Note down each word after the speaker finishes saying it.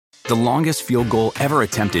The longest field goal ever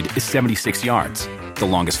attempted is 76 yards. The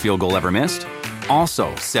longest field goal ever missed?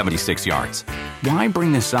 Also 76 yards. Why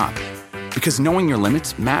bring this up? Because knowing your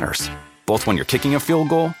limits matters, both when you're kicking a field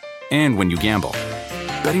goal and when you gamble.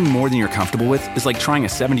 Betting more than you're comfortable with is like trying a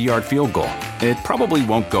 70-yard field goal. It probably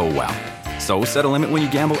won't go well. So set a limit when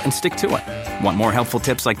you gamble and stick to it. Want more helpful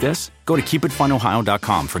tips like this? Go to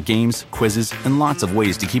keepitfunohio.com for games, quizzes, and lots of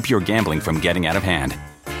ways to keep your gambling from getting out of hand.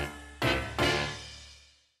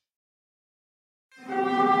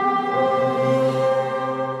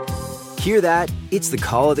 Hear that? It's the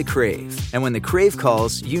call of the Crave. And when the Crave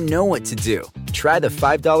calls, you know what to do. Try the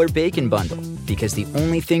 $5 Bacon Bundle. Because the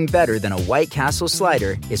only thing better than a White Castle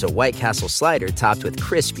slider is a White Castle slider topped with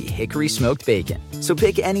crispy hickory smoked bacon. So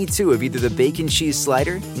pick any two of either the Bacon Cheese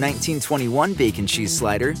Slider, 1921 Bacon Cheese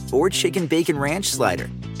Slider, or Chicken Bacon Ranch Slider.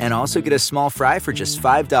 And also get a small fry for just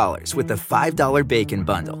 $5 with the $5 Bacon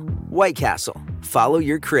Bundle. White Castle. Follow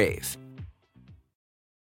your Crave.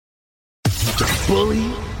 The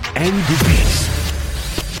Bully and the Beast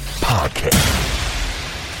Podcast.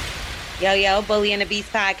 Yo, Bully and the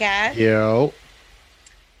Beast Podcast. Yo.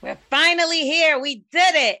 We're finally here. We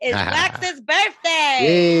did it. It's Wax's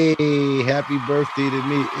birthday. Yay. Happy birthday to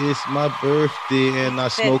me. It's my birthday, and I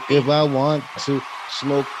smoke if I want to.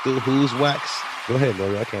 Smoke the who's wax. Go ahead,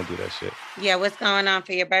 Lori. I can't do that shit. Yeah, what's going on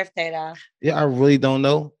for your birthday, though? Yeah, I really don't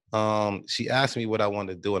know. She asked me what I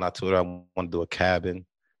wanted to do, and I told her I want to do a cabin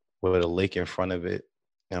with a lake in front of it.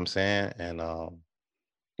 You know what I'm saying? And,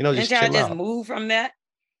 just Didn't y'all just out. move from that?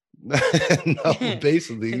 No,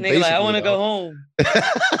 basically. And they like, I want to go home.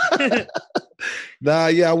 Nah,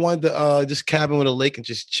 yeah, I wanted to just cabin with a lake and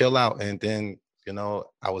just chill out. And then,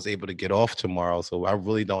 I was able to get off tomorrow. So I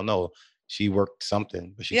really don't know. She worked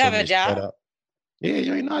something. But she you have a job? Yeah,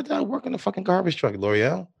 you know, I work in a fucking garbage truck,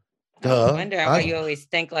 L'Oreal. I'm wondering why you always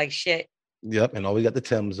stink like shit. Yep, and always got the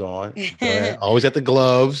Timbs on. Always got the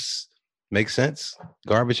gloves. Makes sense.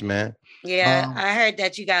 Garbage man. Yeah, I heard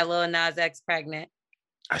that you got Lil Nas X pregnant.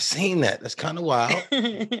 I seen that. That's kind of wild.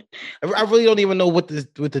 I really don't even know what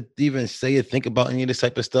to even say or think about any of this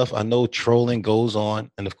type of stuff. I know trolling goes on,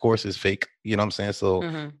 and of course it's fake. You know what I'm saying?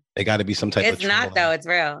 So it got to be some type of. It's not though. It's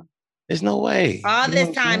real. There's no way. All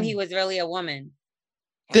this time he was really a woman.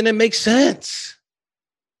 Then it makes sense.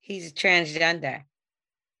 He's transgender.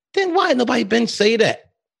 Then why nobody been say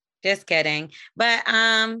that? Just kidding. But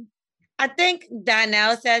I think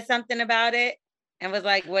Donnell said something about it and was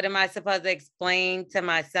like, what am I supposed to explain to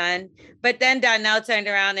my son? But then Donnell turned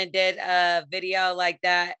around and did a video like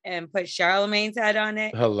that and put Charlamagne's head on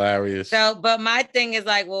it. Hilarious. So, but my thing is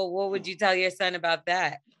like, well, what would you tell your son about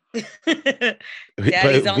that?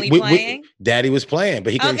 Daddy's only playing? Daddy was playing,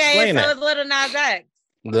 but he can explain that. Okay, so it's Lil Nas X.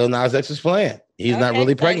 Lil Nas X was playing. He's not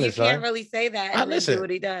really pregnant, so you can't really say that and listen, do what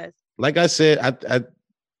he does. Like I said, I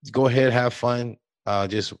go ahead, have fun.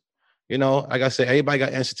 Just, like I said, everybody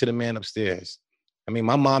got answer to the man upstairs. I mean,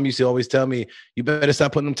 my mom used to always tell me, you better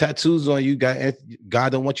stop putting them tattoos on you.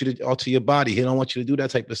 God don't want you to alter your body. He don't want you to do that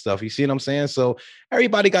type of stuff. You see what I'm saying? So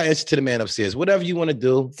everybody got answer to the man upstairs. Whatever you want to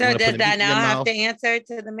do. So does that now have to answer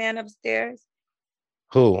to the man upstairs?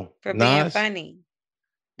 Who? For being funny.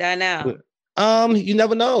 Donnell. You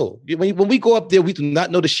never know. When we go up there, we do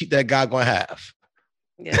not know the sheet that God gonna have.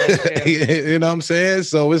 Yeah, that's true. You know what I'm saying?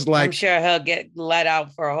 So it's like I'm sure he'll get let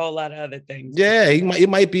out for a whole lot of other things. Yeah, it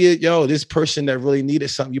might be this person that really needed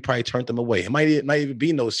something. You probably turned them away. It might even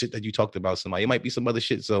be no shit that you talked about somebody. It might be some other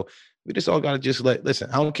shit. So we just all gotta just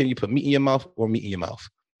listen. I don't care if you put meat in your mouth or meat in your mouth.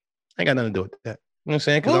 I ain't got nothing to do with that. You know what I'm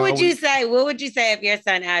saying? What would you say if your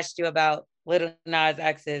son asked you about Lil Nas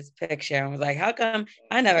X's picture and was like, how come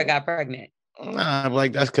I never got pregnant? Nah,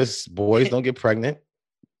 like that's because boys don't get pregnant.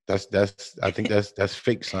 I think that's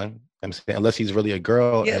fake, son. I'm saying unless he's really a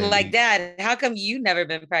girl. Yeah, like Dad, how come you never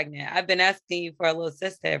been pregnant? I've been asking you for a little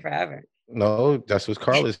sister forever. No, that's what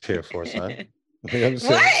Carla's here for, son. You know what I'm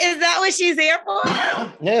saying? What? Is that what she's here for?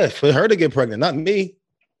 Yeah, for her to get pregnant, not me.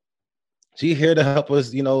 She's here to help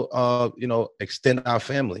us, extend our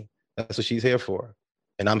family. That's what she's here for.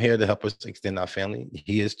 And I'm here to help us extend our family.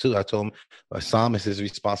 He is too. I told him Sam is his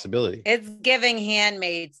responsibility. It's giving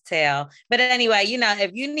Handmaid's Tale. But anyway,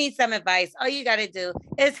 if you need some advice, all you got to do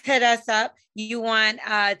is hit us up. You want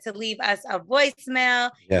to leave us a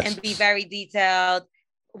voicemail and be very detailed,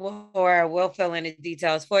 or we'll fill in the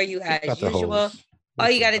details for you as usual.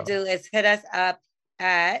 All you got to do is hit us up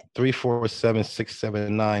at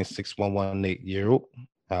 347-679-6118.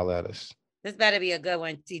 Holla at us. This better be a good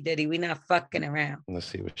one, T. Diddy. We not fucking around. Let's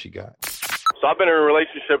see what she got. So I've been in a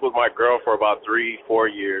relationship with my girl for about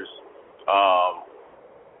 3-4 years.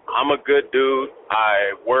 I'm a good dude.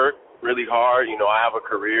 I work. really hard. You know, I have a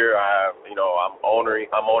career. I'm owning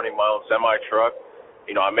my own semi truck.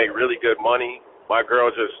 You know, I make really good money. My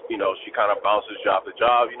girl just, you know, she kind of bounces job to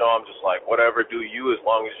job. You know, I'm just like, whatever, do you as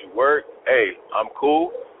long as you work. Hey, I'm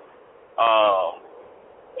cool.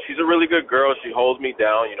 She's a really good girl. She holds me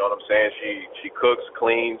down. You know what I'm saying? She cooks,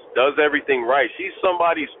 cleans, does everything right. She's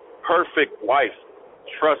somebody's perfect wife.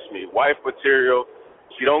 Trust me, wife material.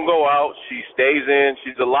 She don't go out. She stays in.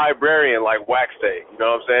 She's a librarian like Waxay. You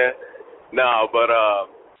know what I'm saying? No, but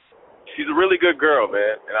she's a really good girl,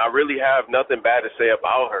 man. And I really have nothing bad to say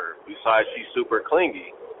about her besides she's super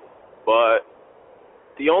clingy. But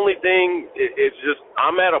the only thing is just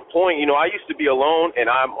I'm at a point, you know, I used to be alone, and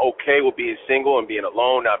I'm okay with being single and being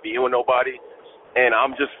alone, not being with nobody. And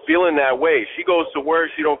I'm just feeling that way. She goes to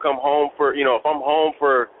work. She don't come home for, you know, if I'm home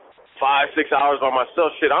for 5-6 hours by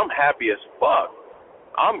myself, shit, I'm happy as fuck.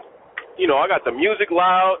 You know, I got the music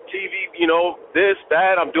loud, TV, you know, this,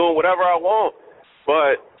 that. I'm doing whatever I want.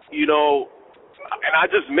 But, you know, and I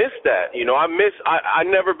just miss that. You know, I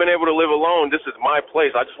never been able to live alone. This is my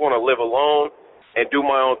place. I just want to live alone and do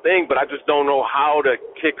my own thing, but I just don't know how to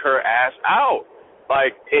kick her ass out.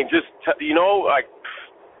 Like, and just, you know, like,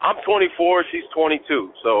 I'm 24, she's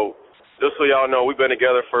 22. So just so y'all know, we've been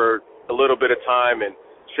together for a little bit of time and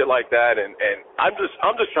shit like that. And I'm just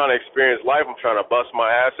trying to experience life. I'm trying to bust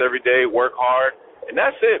my ass every day, work hard. And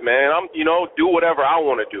that's it, man. I'm, you know, do whatever I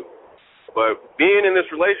want to do. But being in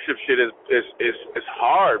this relationship shit is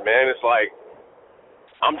hard, man. It's like,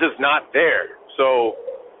 I'm just not there. So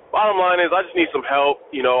bottom line is I just need some help.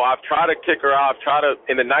 You know, I've tried to kick her out. I've tried to,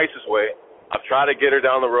 in the nicest way, I've tried to get her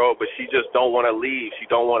down the road, but she just don't want to leave. She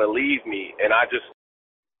don't want to leave me. And I just.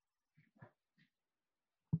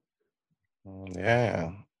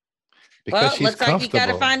 Yeah. Because she's looks like you got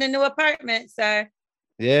to comfortable. find a new apartment, sir.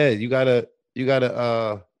 Yeah, you gotta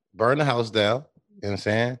burn the house down. You know what I'm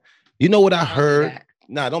saying? You know what I heard?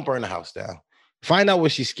 Nah, don't burn the house down. Find out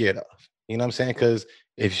what she's scared of. You know what I'm saying? Because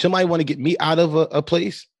if somebody want to get me out of a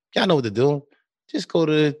place, y'all know what to do. Just go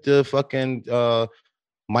to the fucking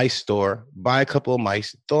mice store, buy a couple of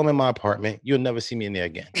mice, throw them in my apartment. You'll never see me in there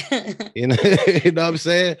again. You know what I'm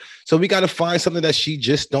saying? So we got to find something that she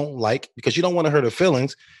just don't like, because you don't want to hurt her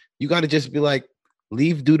feelings. You got to just be like,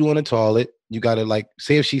 leave doo-doo in the toilet. You got to, like,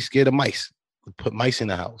 say if she's scared of mice, put mice in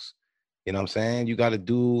the house. You know what I'm saying? You got to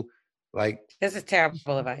do, like, this is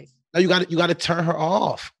terrible advice. No, you got to turn her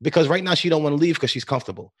off, because right now she don't want to leave because she's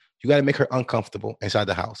comfortable. You got to make her uncomfortable inside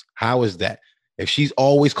the house. How is that? If she's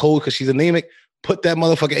always cold because she's anemic, put that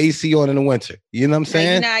motherfucking AC on in the winter. You know what I'm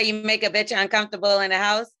saying? You know how you make a bitch uncomfortable in the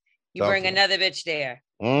house? You bring another bitch there.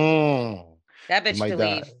 That bitch can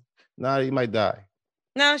leave. Nah, he might die.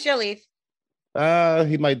 No, she'll leave.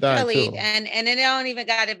 He might die she'll too. Leave. And it don't even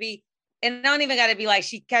gotta be like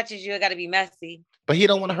she catches you. It gotta be messy. But he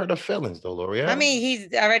don't want to hurt her feelings though, L'Oreal. I mean, he's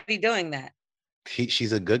already doing that.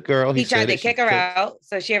 She's a good girl. He tried to kick her out,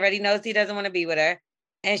 so she already knows he doesn't want to be with her.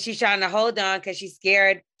 And she's trying to hold on because she's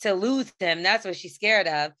scared to lose him. That's what she's scared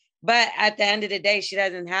of. But at the end of the day, she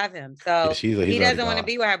doesn't have him. So he doesn't want to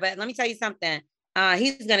be with her. But let me tell you something.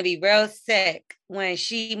 He's going to be real sick when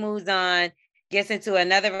she moves on, gets into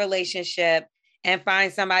another relationship, and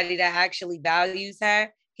finds somebody that actually values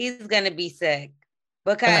her. He's going to be sick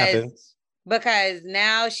because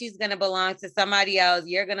now she's going to belong to somebody else.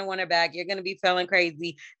 You're going to want her back. You're going to be feeling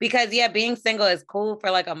crazy because, being single is cool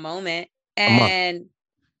for like a moment. And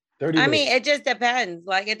I mean, it just depends.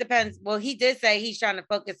 Like, it depends. Well, he did say he's trying to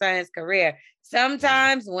focus on his career.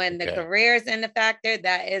 Sometimes when the career is in the factor,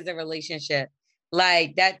 that is a relationship.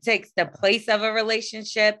 Like, that takes the place of a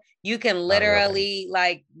relationship. You can literally,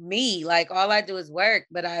 like me, like, all I do is work,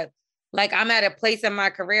 but I'm at a place in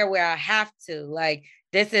my career where I have to, like,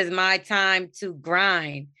 this is my time to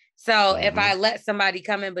grind. So if I let somebody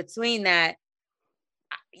come in between that,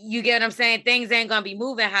 you get what I'm saying? Things ain't gonna be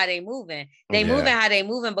moving how they moving. They moving how they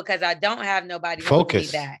moving because I don't have nobody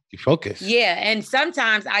focus. That. You focus. Yeah, and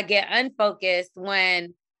sometimes I get unfocused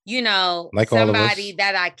when like somebody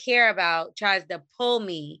that I care about tries to pull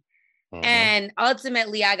me, and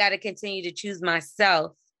ultimately I got to continue to choose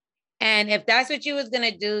myself. And if that's what you was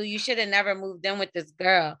gonna do, you should have never moved in with this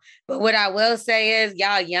girl. But what I will say is,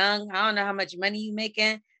 y'all young. I don't know how much money you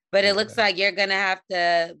making, but it looks like you're gonna have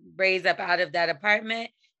to raise up out of that apartment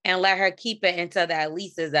and let her keep it until that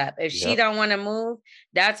lease is up. If she don't want to move,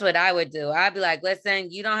 that's what I would do. I'd be like, listen,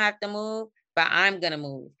 you don't have to move, but I'm going to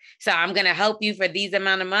move. So I'm going to help you for these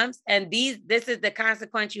amount of months. And this is the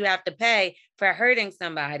consequence you have to pay for hurting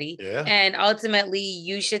somebody. Yeah. And ultimately,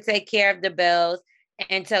 you should take care of the bills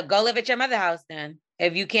and to go live at your mother's house then,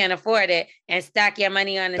 if you can't afford it, and stack your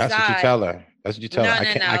money on the side. That's what you tell her. That's what you tell her.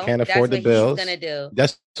 I can't That's afford the what bills. he's gonna do.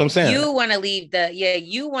 That's what I'm saying. You want to leave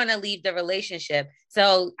the relationship.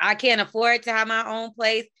 So I can't afford to have my own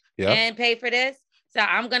place and pay for this. So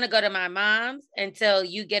I'm gonna go to my mom's until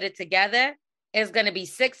you get it together. It's gonna be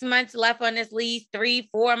 6 months left on this lease, 3,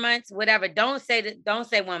 4 months, whatever. Don't say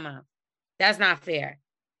 1 month. That's not fair.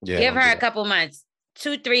 Yeah, give her a couple months,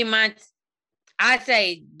 2, 3 months. I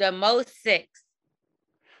say the most 6.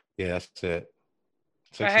 Yeah, that's it.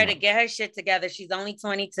 For her to get her shit together. She's only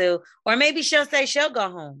 22. Or maybe she'll say she'll go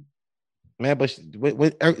home. Man, but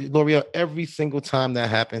with L'Oreal, every single time that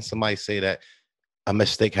happens, somebody say that a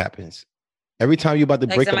mistake happens. Every time you're about to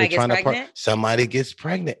break up and trying to part, somebody gets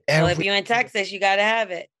pregnant. Well, if you're in Texas, you got to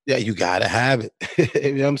have it. Yeah, you got to have it.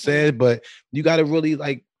 You know what I'm saying? But you got to really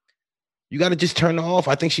you got to just turn her off.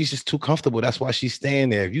 I think she's just too comfortable. That's why she's staying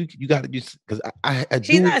there. You got to just, because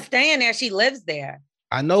she's not staying there. She lives there.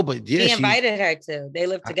 I know, but yeah, she invited her to. They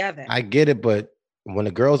live together. I get it, but when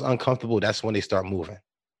the girl's uncomfortable, that's when they start moving.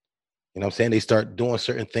 You know what I'm saying? They start doing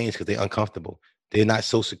certain things because they're uncomfortable. They're not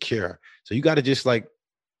so secure. So you got to just you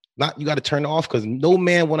got to turn it off, because no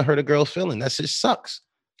man want to hurt a girl's feeling. That just sucks.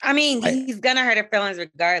 I mean, he's gonna hurt her feelings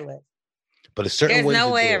regardless. But there's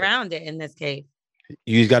no way around it in this case.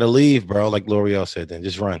 You just got to leave, bro. Like L'Oreal said, then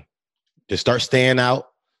just run. Just start staying out.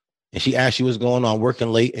 And she asked you what's going on,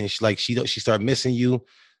 working late, and she started missing you.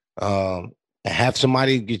 And have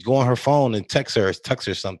somebody go on her phone and text her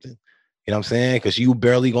something. You know what I'm saying? Because you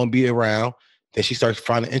barely gonna be around. Then she starts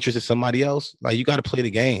finding interest in somebody else. Like, you got to play the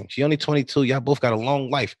game. She only 22. Y'all both got a long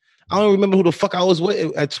life. I don't remember who the fuck I was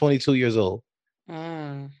with at 22 years old.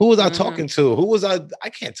 Who was I talking to? Who was I? I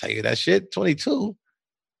can't tell you that shit. 22.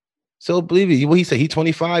 So believe me, what he said, he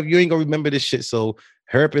 25. You ain't gonna remember this shit. So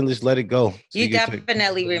hurry up and just let it go. So you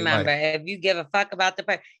definitely remember. If you give a fuck about the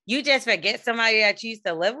person, you just forget somebody that you used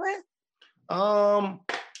to live with.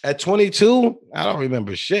 At 22, I don't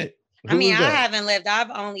remember shit. I mean, I haven't lived. I've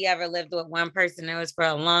only ever lived with one person. It was for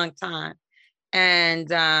a long time,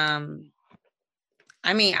 and I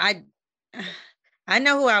mean, I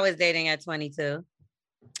know who I was dating at 22.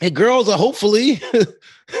 Hey, girls are hopefully.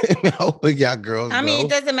 Hopefully, yeah, girls. I mean, it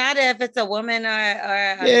doesn't matter if it's a woman or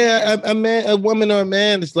a man, a woman or a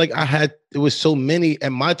man. It's like it was so many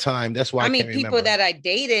at my time. That's why I mean, people remember. that I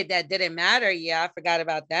dated that didn't matter. Yeah, I forgot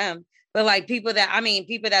about them. But like people that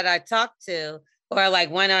I talked to or like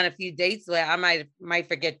went on a few dates with, I might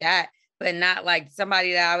forget that. But not like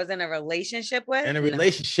somebody that I was in a relationship with. In a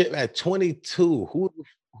relationship at 22, who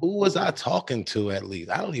was I talking to at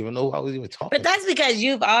least? I don't even know who I was even talking to. But that's because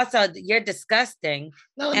you're disgusting.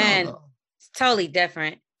 No. It's totally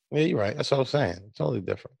different. Yeah, you're right. That's what I'm saying. It's totally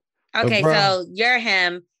different. Okay, so you're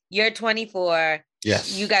him. You're 24.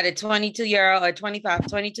 Yes. You got a 22-year-old or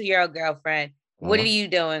 22-year-old girlfriend. What are you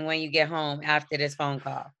doing when you get home after this phone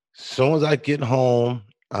call? As soon as I get home,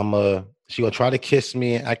 she gonna try to kiss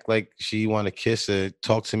me and act like she want to kiss or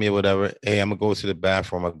talk to me or whatever. Hey, I'm gonna go to the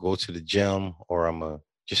bathroom. I'm gonna go to the gym, or I'm gonna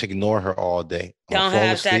just ignore her all day. Don't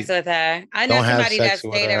have sex with her. I know somebody that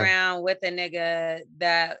stayed around with a nigga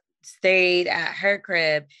that stayed at her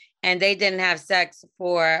crib and they didn't have sex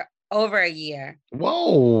for over a year.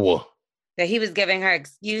 Whoa. That he was giving her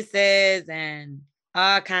excuses and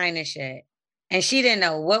all kind of shit. And she didn't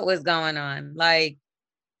know what was going on. Like,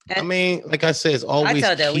 I mean, like I said, it's always. I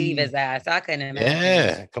told her to leave his ass. I couldn't imagine.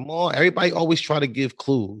 Yeah, come on. Everybody always try to give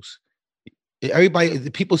clues.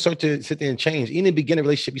 People start to sit there and change. In the beginning of the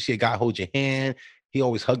relationship, you see a guy hold your hand. He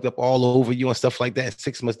always hugged up all over you and stuff like that.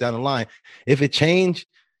 6 months down the line, if it changed,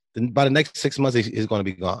 then by the next 6 months, he's going to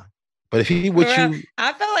be gone. But if he with you,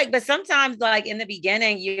 I feel like, but sometimes like in the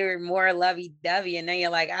beginning, you're more lovey-dovey, and then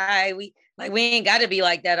you're like, all right, we ain't got to be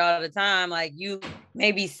like that all the time. Like you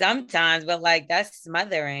maybe sometimes, but like that's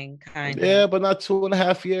smothering kind of. Yeah, but not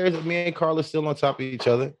 2.5 years. Me and Carla still on top of each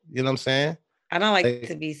other. You know what I'm saying? I don't like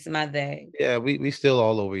to be smothered. Yeah, we still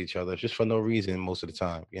all over each other, just for no reason most of the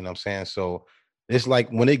time. You know what I'm saying? So it's like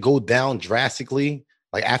when it go down drastically,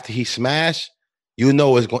 like after he smashed, you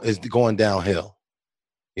know it's going downhill.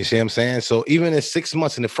 You see what I'm saying? So even in 6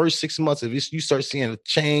 months, in the first 6 months, if you start seeing a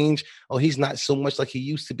change, he's not so much like he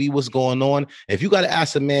used to be, what's going on? If you got to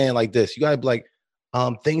ask a man like this, you got to be like,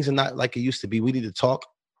 things are not like it used to be. We need to talk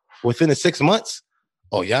within the 6 months.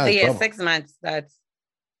 Oh, yeah. So yeah, 6 months.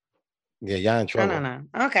 Yeah, y'all in trouble. No.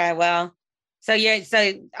 Okay, well, so you're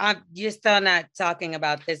still not talking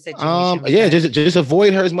about this situation. Yeah, just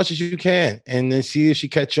avoid her as much as you can, and then see if she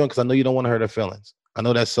catch on. Because I know you don't want to hurt her feelings. I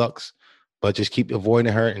know that sucks. But just keep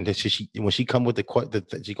avoiding her, and then when she come with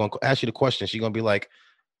she's gonna ask you the question. She's gonna be like,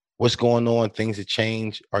 "What's going on? Things have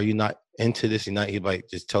changed. Are you not into this?" You're like,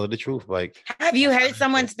 just tell her the truth. Like, have you hurt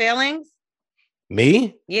someone's feelings?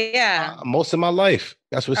 Me? Yeah. Most of my life.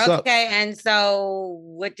 That's what's up. Okay, and so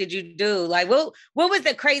what did you do? Like, what was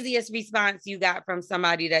the craziest response you got from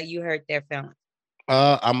somebody that you hurt their feelings?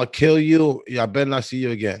 I'm gonna kill you. Yeah, I better not see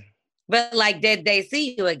you again. But like, did they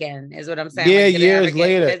see you again? Is what I'm saying. Yeah, like,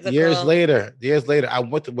 years later. I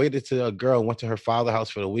waited till a girl went to her father's house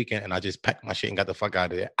for the weekend, and I just packed my shit and got the fuck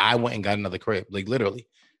out of there. I went and got another crib, like literally.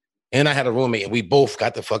 And I had a roommate, and we both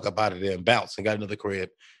got the fuck up out of there and bounced and got another crib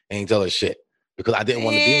and ain't tell her shit because I didn't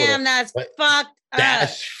want to be with her. That's fucked up.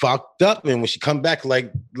 That's fucked up. And when she come back,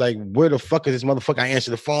 like, where the fuck is this motherfucker? I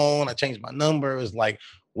answered the phone. I changed my number. It's like,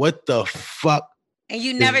 what the fuck? And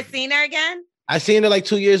you never seen her again? I seen her like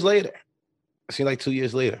 2 years later.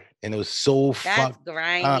 And it was so fucked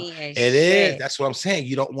grimy up. as It shit. is. That's what I'm saying.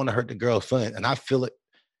 You don't want to hurt the girl's feelings. And I feel it,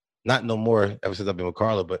 not no more ever since I've been with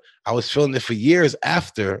Carla, but I was feeling it for years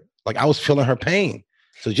after. Like, I was feeling her pain.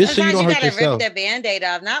 So just so you don't hurt yourself. Rip the Band-Aid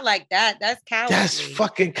off. Not like that. That's cowardly. That's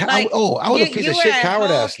fucking coward. I was a piece of shit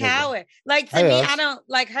coward ass coward. Like, to me, I don't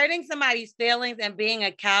like hurting somebody's feelings and being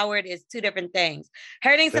a coward is two different things.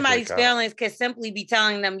 Hurting somebody's feelings could simply be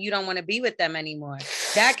telling them you don't want to be with them anymore.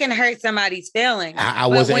 That can hurt somebody's feelings. I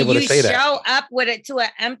wasn't able to say that. When you show up with it to an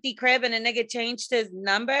empty crib and a nigga changed his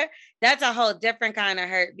number, that's a whole different kind of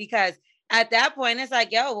hurt, because at that point it's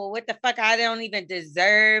like, yo, well, what the fuck? I don't even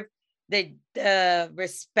deserve the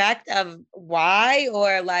respect of why,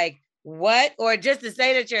 or like what, or just to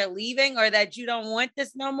say that you're leaving or that you don't want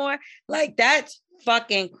this no more. Like, that's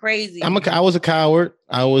fucking crazy. I was a coward.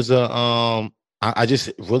 I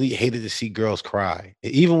just really hated to see girls cry,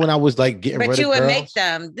 even when I was like getting rid of girls. But you would make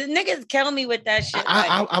them. The niggas kill me with that shit.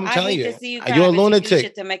 I'm telling you, you're a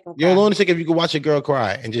lunatic. You're a lunatic if you could watch a girl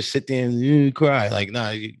cry and just sit there and you cry. Like, nah,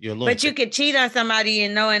 you're a lunatic. But you could cheat on somebody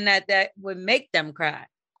and knowing that would make them cry.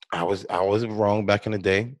 I was wrong back in the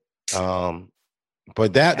day.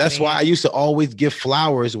 But that's why I used to always give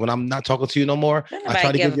flowers when I'm not talking to you no more. I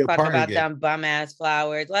try to give you a fuck about them bum ass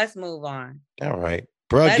flowers. Let's move on. All right,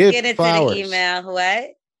 bro. Let's get into flowers. The email. What?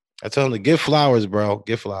 I told him to give flowers, bro.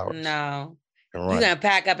 Give flowers. No. Right. You're gonna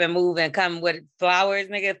pack up and move and come with flowers,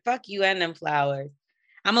 nigga. Fuck you and them flowers.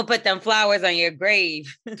 I'm gonna put them flowers on your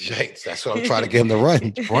grave. James, that's what I'm trying to get him to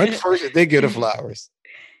run. Run first and then give the flowers.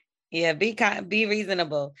 Yeah, be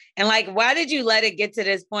reasonable. And like, why did you let it get to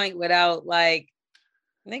this point without like,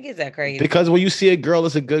 niggas are crazy? Because when you see a girl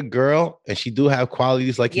that's a good girl and she do have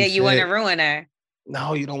qualities like you want to ruin her.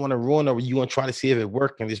 No, you don't want to ruin her. You want to try to see if it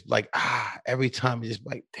works, and just like every time it's just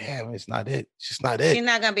like, damn, it's not it. It's just not it. She's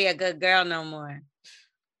not gonna be a good girl no more.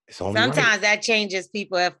 It's only sometimes that changes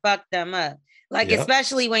people and fuck them up. Like,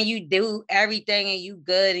 especially when you do everything and you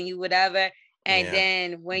good and you whatever. And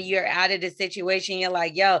then when you're out of the situation, you're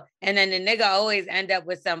like, yo, and then the nigga always end up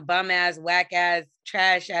with some bum ass, whack ass,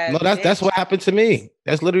 trash ass. No, that's what happened to me.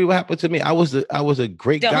 That's literally what happened to me. I was a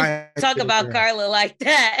great guy. Talk about Carla like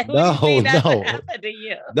that. No. Happened to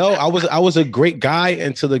you? No, I was a great guy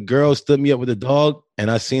until the girl stood me up with a dog,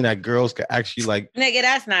 and I seen that girls could actually like. Nigga,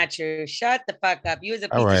 that's not true. Shut the fuck up. You was a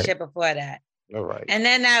piece of shit before that. All right. And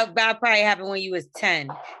then that probably happened when you was 10.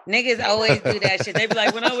 Niggas always do that shit. They be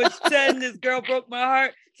like, when I was 10, this girl broke my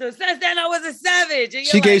heart. So since then, I was a savage.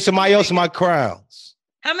 She gave somebody else my crowns.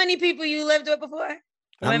 How many people you lived with before?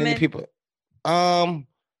 How many people? I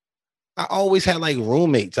always had like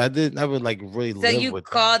roommates. I did never like really live with them. So you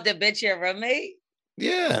called the bitch your roommate?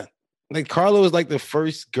 Yeah. Like, Carla was like the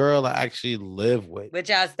first girl I actually lived with. But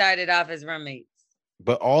y'all started off as roommates.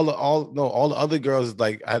 But all the other girls,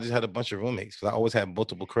 like, I just had a bunch of roommates because I always had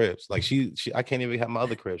multiple cribs. Like, she I can't even have my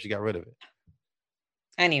other crib. She got rid of it.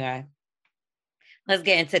 Anyway, let's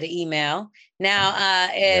get into the email. Now,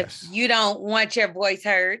 if you don't want your voice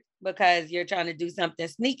heard because you're trying to do something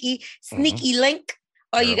sneaky link,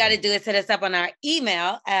 all you got to do is hit us up on our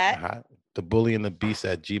email at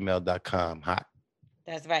thebullyandthebeast@gmail.com. Hot.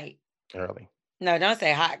 That's right. Early. No, don't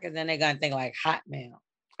say hot because then they're going to think like Hotmail.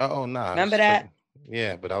 Oh, no. Remember that?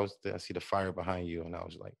 Yeah, but I see the fire behind you, and I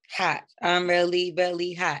was like, hot. I'm really,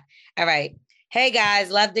 really hot. All right. Hey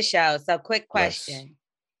guys, love the show. So, quick question. Yes.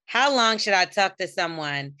 How long should I talk to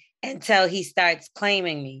someone until he starts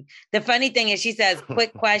claiming me? The funny thing is she says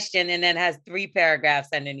quick question and then has 3 paragraphs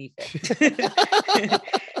underneath it.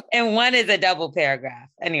 And one is a double paragraph.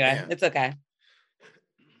 Anyway, It's okay.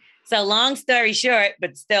 So long story short,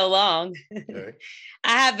 but still long. Okay.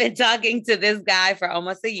 I have been talking to this guy for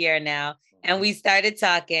almost a year now. And we started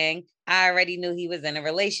talking. I already knew he was in a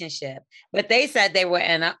relationship, but they said they were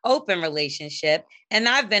in an open relationship. And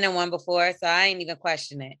I've been in one before, so I ain't even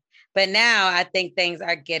question it. But now I think things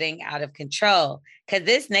are getting out of control because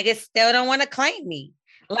this nigga still don't want to claim me.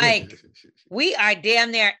 Like, we are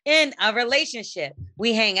damn near in a relationship.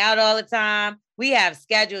 We hang out all the time. We have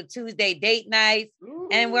scheduled Tuesday date nights,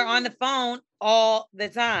 and we're on the phone all the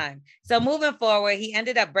time. So moving forward, he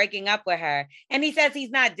ended up breaking up with her. And he says he's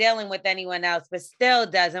not dealing with anyone else, but still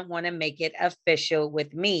doesn't want to make it official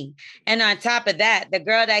with me. And on top of that, the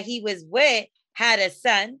girl that he was with had a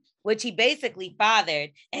son, which he basically fathered.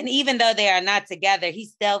 And even though they are not together, he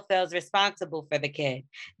still feels responsible for the kid.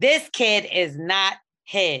 This kid is not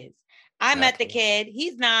his. I met the kid.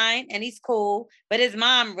 He's 9 and he's cool, but his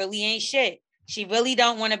mom really ain't shit. She really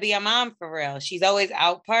don't want to be a mom for real. She's always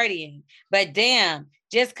out partying. But damn,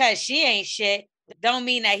 just because she ain't shit, don't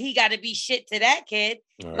mean that he got to be shit to that kid.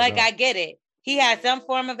 Like, I get it. He had some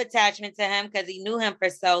form of attachment to him because he knew him for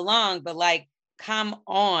so long. But like, come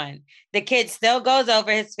on. The kid still goes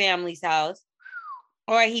over his family's house,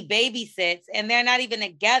 or he babysits, and they're not even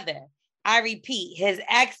together. I repeat, his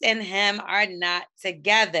ex and him are not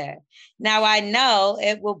together. Now, I know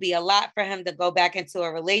it will be a lot for him to go back into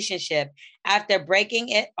a relationship after breaking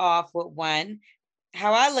it off with one.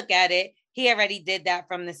 How I look at it, he already did that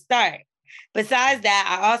from the start. Besides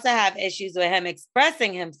that, I also have issues with him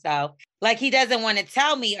expressing himself, like he doesn't want to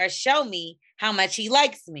tell me or show me how much he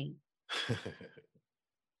likes me.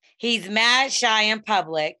 He's mad, shy in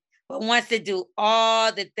public, but wants to do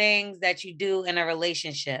all the things that you do in a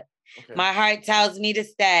relationship. Okay. My heart tells me to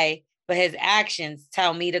stay, but his actions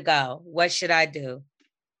tell me to go. What should I do?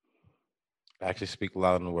 Actually speak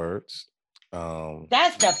louder than words.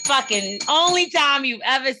 That's the fucking only time you've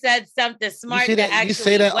ever said something smart that actually you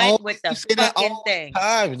say that went all, with the you say fucking that all thing.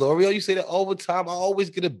 Time, L'Oreal, you say that all the time. I always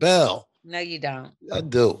get a bell. No, you don't. I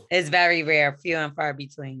do. It's very rare, few and far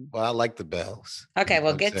between. Well, I like the bells. Okay,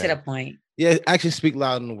 well, get to the point. Yeah, actually speak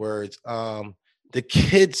louder than words. The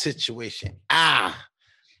kid situation. Yeah,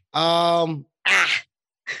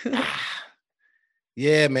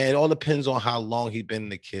 man. It all depends on how long he's been in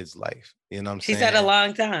the kid's life. You know what I'm saying? She said a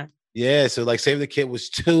long time. Yeah, so like say if the kid was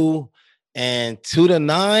 2 and 2 to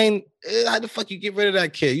 9, how the fuck you get rid of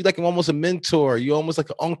that kid? You like him almost a mentor. You almost like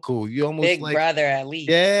an uncle. You almost big like brother at least.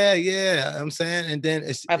 Yeah. I'm saying, and then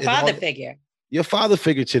it's a father figure. Your father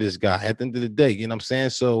figure to this guy at the end of the day. You know what I'm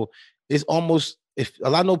saying? So it's almost if a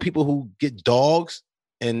lot of people who get dogs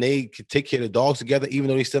and they can take care of the dogs together, even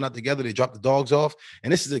though they're still not together, they drop the dogs off.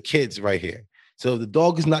 And this is the kids right here. So if the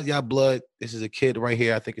dog is not your blood, this is a kid right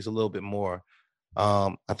here. I think it's a little bit more.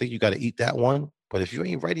 I think you got to eat that one. But if you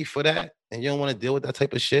ain't ready for that and you don't want to deal with that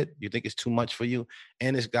type of shit, you think it's too much for you,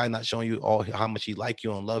 and this guy not showing you all how much he like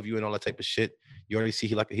you and love you and all that type of shit, you already see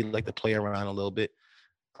he like to play around a little bit.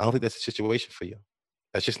 I don't think that's a situation for you.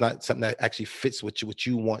 That's just not something that actually fits what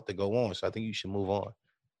you want to go on. So I think you should move on.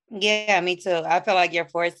 Yeah, me too. I feel like you're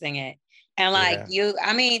forcing it. And like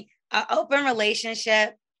an open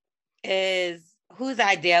relationship is, whose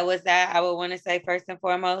idea was that? I would want to say first and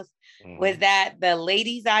foremost. Was that the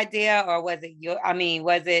lady's idea, or was it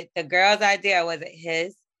was it the girl's idea, or was it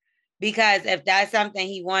his? Because if that's something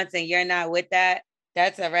he wants and you're not with that,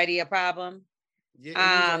 that's already a problem.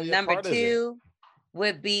 Yeah, number 2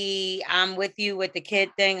 would be I'm with you with the kid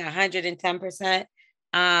thing 110%.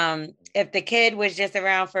 If the kid was just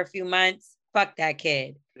around for a few months, fuck that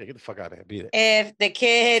kid. Yeah, get the fuck out of here. Beat it. If the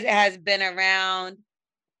kid has been around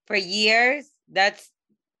for years, that's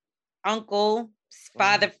uncle,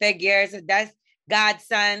 father figures, that's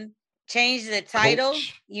godson. Change the title,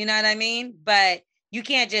 you know what I mean? But you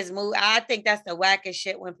can't just move. I think that's the wackest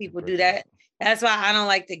shit when people do that. That's why I don't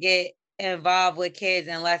like to get involved with kids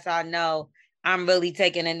unless I know I'm really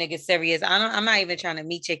taking a nigga serious. I'm not even trying to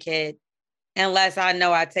meet your kid unless I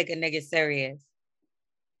know I take a nigga serious.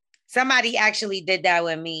 Somebody actually did that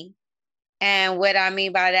with me. And what I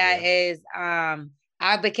mean by that is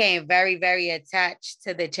I became very, very attached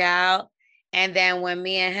to the child. And then when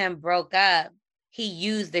me and him broke up, he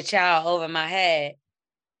used the child over my head.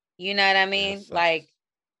 You know what I mean? Yes, like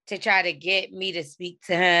to try to get me to speak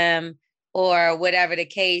to him or whatever the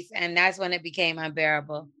case. And that's when it became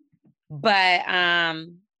unbearable. But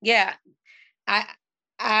yeah,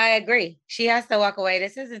 I agree. She has to walk away.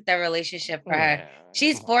 This isn't the relationship for her.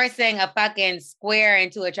 She's forcing a fucking square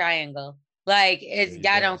into a triangle. Like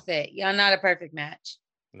y'all don't fit. Y'all not a perfect match.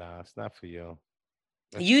 Nah, it's not for you.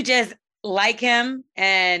 You just like him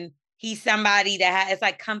and he's somebody that it's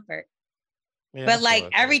like comfort. Yeah, but like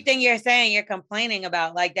everything you're saying, you're complaining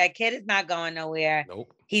about. Like that kid is not going nowhere.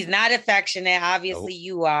 Nope. He's not affectionate. Obviously,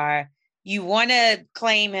 you are. You want to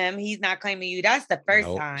claim him. He's not claiming you. That's the first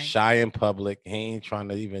time. Shy in public. He ain't trying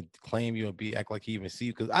to even claim you and act like he even see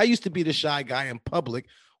you. Because I used to be the shy guy in public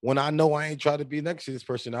when I know I ain't trying to be next to this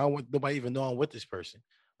person. I don't want nobody even know I'm with this person.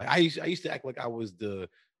 Like I used to act like I was the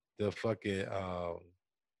fucking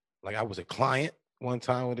like I was a client one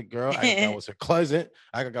time with a girl. I got was her cousin.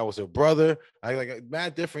 I got was her brother. I like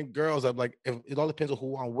mad different girls. I'm like, it all depends on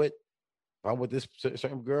who I'm with. If I'm with this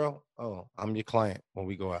certain girl, oh, I'm your client when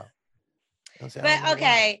we go out. But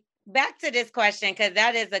okay, back to this question, because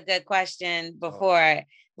that is a good question before.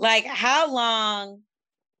 Like, how long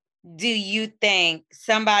do you think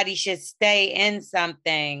somebody should stay in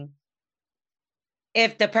something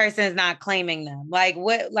if the person's not claiming them? Like,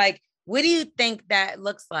 what do you think that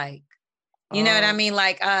looks like? You know what I mean?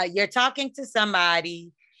 Like, you're talking to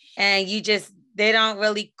somebody and they don't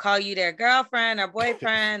really call you their girlfriend or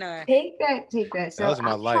boyfriend or take that. So that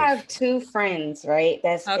my life. I have two friends, right?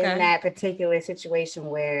 That's in that particular situation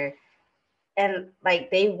where, and like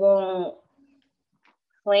they won't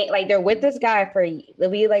claim, like they're with this guy they'll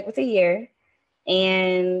be like with a year,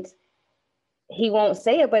 and he won't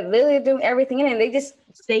say it, but literally doing everything in it. And they just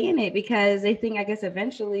stay in it because they think, I guess,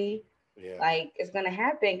 eventually, like it's gonna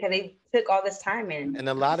happen because they took all this time in. And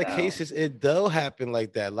a lot of cases, it do happen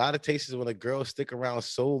like that. A lot of cases when a girl stick around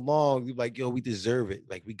so long, you like, yo, we deserve it.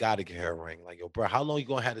 Like we gotta get her a ring. Like, yo, bro, how long you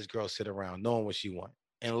gonna have this girl sit around knowing what she want?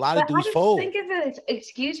 And a lot of dudes fold. I think it's an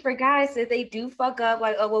excuse for guys that they do fuck up,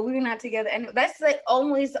 like, oh, well, we're not together. And that's like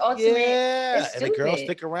almost the ultimate. Yeah, and the girl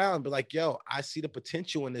stick around and be like, yo, I see the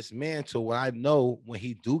potential in this man to when I know when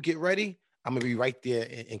he do get ready, I'm gonna be right there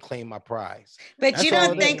and claim my prize. But that's you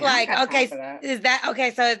don't think like, okay, is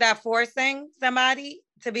that forcing somebody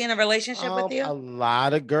to be in a relationship with you? A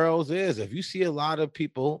lot of girls is. If you see a lot of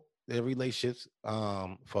people, their relationships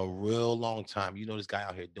for a real long time, you know this guy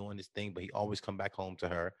out here doing this thing, but he always come back home to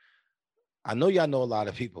her. I know y'all know a lot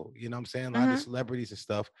of people, you know what I'm saying? A lot of celebrities and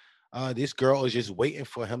stuff. This girl is just waiting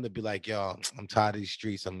for him to be like, yo, I'm tired of these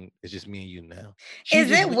streets. It's just me and you now. Is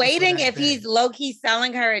it waiting if he's low-key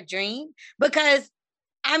selling her a dream? Because,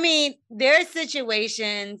 I mean, there are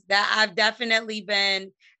situations that I've definitely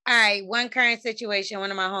been, all right, one current situation, one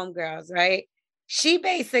of my homegirls, right? She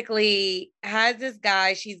basically has this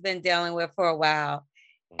guy she's been dealing with for a while.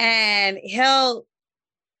 And he'll,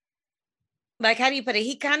 like, how do you put it?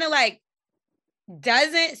 He kind of like,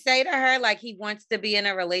 doesn't say to her like he wants to be in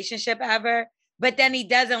a relationship ever, but then he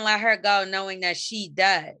doesn't let her go knowing that she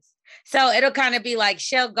does. So it'll kind of be like,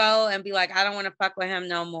 she'll go and be like, I don't want to fuck with him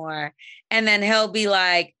no more. And then he'll be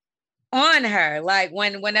like on her, like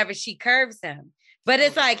whenever she curves him. But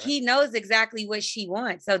it's like, he knows exactly what she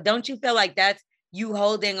wants. So don't you feel like that's you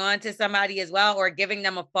holding on to somebody as well or giving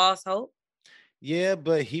them a false hope? Yeah,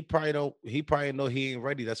 but he probably know he ain't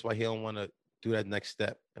ready. That's why he don't want to do that next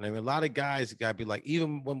step. And I mean, a lot of guys gotta be like,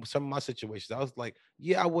 even when some of my situations, I was like,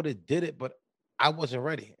 yeah, I would have did it, but I wasn't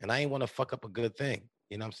ready. And I ain't want to fuck up a good thing.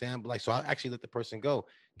 You know what I'm saying? But like, so I actually let the person go.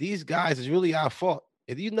 These guys is really our fault.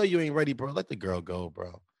 If you know you ain't ready, bro, let the girl go,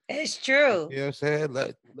 bro. It's true. You know what I'm saying?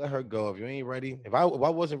 Let her go. If you ain't ready, if I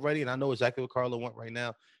wasn't ready, and I know exactly what Carla want right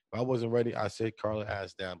now, if I wasn't ready, I said Carla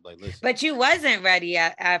ass down. Like, listen. But you wasn't ready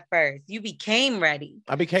at first. You became ready.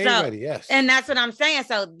 I became ready, yes. And that's what I'm saying.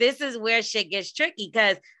 So this is where shit gets tricky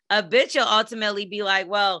because a bitch will ultimately be like,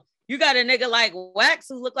 well, you got a nigga like Wax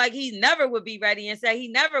who looked like he never would be ready and say he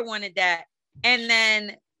never wanted that. And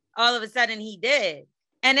then all of a sudden he did.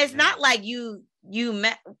 And it's not like you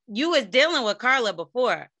was dealing with Carla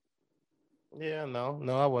before. Yeah, no,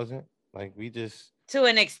 I wasn't. Like we just to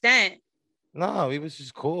an extent. No, he was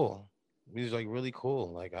just cool. He was like really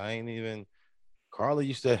cool. Like I ain't even. Carla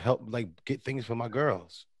used to help like get things for my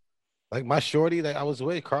girls. Like my shorty that I was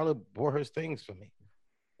with, Carla bought her things for me.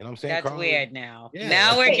 You know what I'm saying? That's Carla, weird now. Yeah.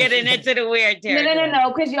 Now we're getting into the weird territory.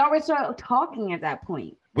 No, because y'all were started talking at that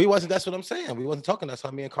point. We wasn't. That's what I'm saying. We wasn't talking. That's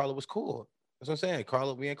how me and Carla was cool. That's what I'm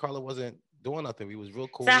saying. Me and Carla wasn't doing nothing. We was real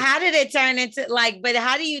cool. So how did it turn into like? But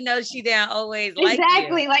how do you know she didn't always like you?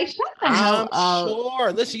 Exactly. Like shut the hell up. I'm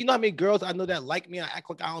sure. Listen, you know how many girls I know that like me? I act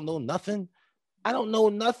like I don't know nothing. I don't know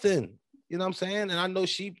nothing. You know what I'm saying? And I know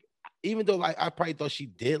she, even though I probably thought she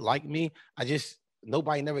did like me,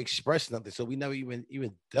 nobody never expressed nothing. So we never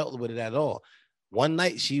even dealt with it at all. One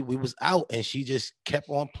night we was out and she just kept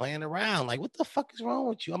on playing around. Like, what the fuck is wrong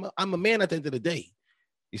with you? I'm a man at the end of the day.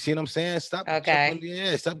 You see what I'm saying? Stop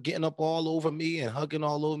getting up all over me and hugging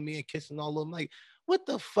all over me and kissing all over me. Like, what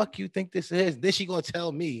the fuck you think this is? Then she gonna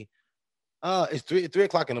tell me, it's 3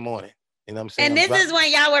 o'clock in the morning. You know what I'm saying? And this is when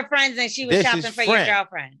y'all were friends and she was shopping for your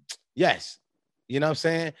girlfriend. Yes. You know what I'm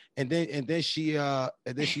saying? And then she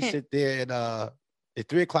sit there at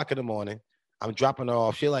 3 o'clock in the morning. I'm dropping her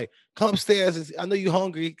off. She like, come upstairs. I know you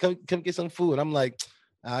hungry. Come get some food. I'm like,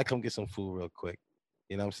 I come get some food real quick.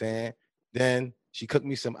 You know what I'm saying? Then she cooked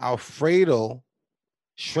me some Alfredo,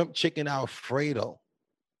 shrimp chicken Alfredo.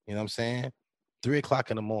 You know what I'm saying? 3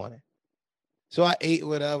 o'clock in the morning. So I ate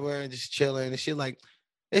whatever and just chilling. And she like,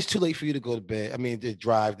 it's too late for you to go to bed. I mean, to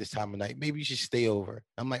drive this time of night. Maybe you should stay over.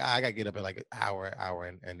 I'm like, I gotta get up at like an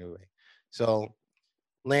hour anyway. So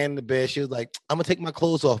laying in the bed, she was like, I'm gonna take my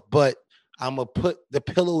clothes off, but I'm gonna put the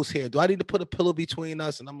pillows here. Do I need to put a pillow between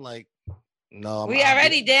us? And I'm like, no. We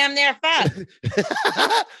already damn near fucked.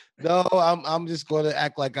 No, I'm just gonna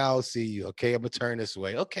act like I'll see you. Okay, I'm gonna turn this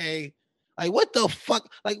way. Okay. Like, what the fuck?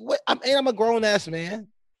 Like, what? I'm a grown ass man.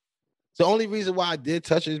 The only reason why I did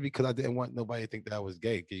touch her is because I didn't want nobody to think that I was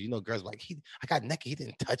gay. Because, you know, girls like, I got naked. He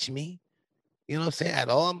didn't touch me. You know what I'm saying? At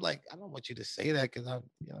all. I'm like, I don't want you to say that because you know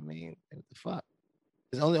what I mean? What the fuck?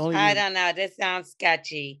 It's only I don't know. This sounds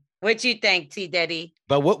sketchy. What you think, T Diddy?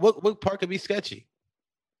 But what part could be sketchy?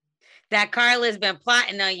 That Carla's been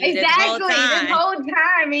plotting on you this whole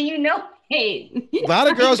time, and you know it. A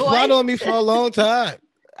lot of girls plotted on me for a long time.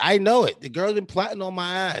 I know it. The girl's been plotting on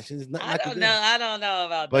my ass. I don't know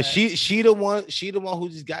about but that. But she the one who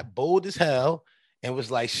just got bold as hell and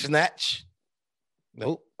was like, snatch.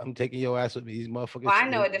 Nope, I'm taking your ass with me. These motherfuckers. Well, I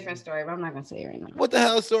know a different story, but I'm not gonna say it right now. What the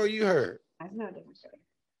hell story you heard? I know a different story.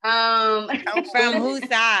 From whose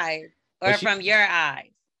side? Or from your eyes?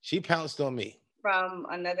 She pounced on me. From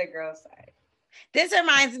another girl's side. This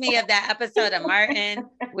reminds me of that episode of Martin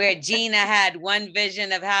where Gina had one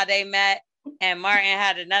vision of how they met and Martin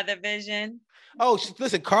had another vision. Oh,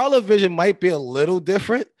 listen, Carla's vision might be a little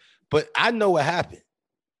different, but I know what happened.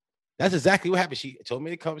 That's exactly what happened. She told me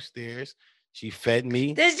to come upstairs. She fed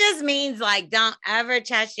me. This just means like, don't ever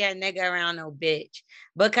touch your nigga around no bitch.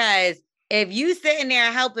 Because if you sitting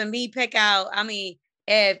there helping me pick out, I mean,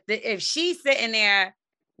 if she's sitting there,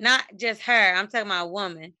 not just her, I'm talking about a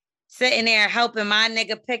woman, sitting there helping my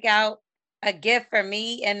nigga pick out a gift for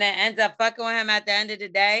me and then ends up fucking with him at the end of the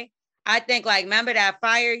day, I think, like, remember that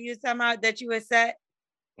fire you somehow that you would set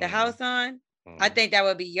the house on? I think that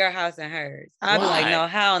would be your house and hers. I'd be like, no,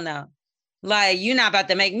 hell no. Like, you're not about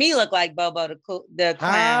to make me look like Bobo the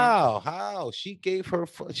clown. How? She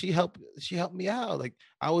helped me out. Like,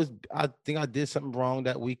 I think I did something wrong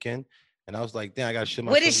that weekend. And I was like, damn, I got to ship my.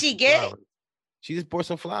 What did she get? Flowers. She just bought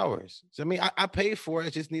some flowers. So, I mean, I paid for it. I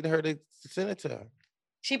just needed her to send it to her.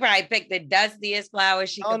 She probably picked the dustiest flowers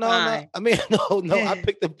she could find. No. I mean, no. I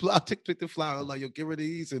picked the flower. Like, yo, give her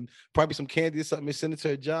these and probably some candy or something and send it to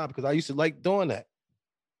her job because I used to like doing that.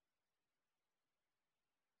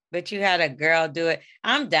 But you had a girl do it.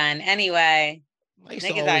 I'm done. Anyway,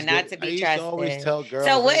 niggas are not to be trusted. Always tell girls.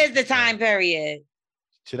 So what is the time period?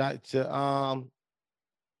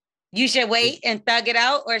 You should wait and thug it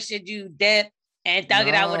out, or should you dip and thug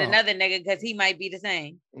it out with another nigga because he might be the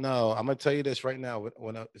same? No, I'm gonna tell you this right now.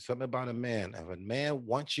 When something about a man, if a man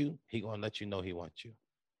wants you, he gonna let you know he wants you.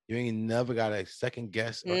 You ain't never got a second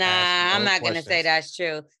guess. Nah, I'm not gonna say that's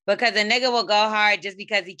true because a nigga will go hard just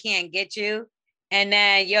because he can't get you, and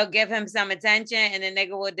then you'll give him some attention, and the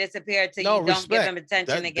nigga will disappear till you don't give him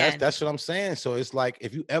attention again. That's what I'm saying. So it's like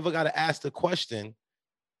if you ever gotta ask the question.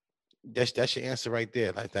 That's your answer right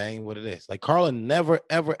there. Like, that ain't what it is. Like, Carla never,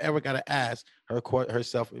 ever, ever got to ask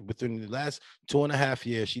herself within the last 2.5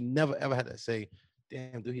 years. She never, ever had to say,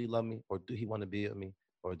 damn, do he love me? Or do he want to be with me?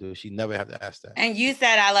 Or do she never have to ask that? And you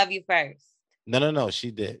said, I love you first. No. She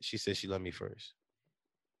did. She said she loved me first.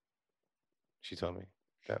 She told me.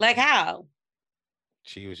 Like how?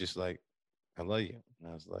 She was just like, I love you. And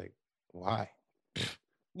I was like, why?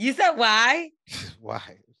 You said why? Why?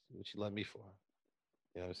 What she love me for?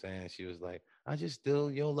 You know what I'm saying? She was like, I just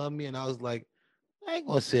still, you don't love me. And I was like, I ain't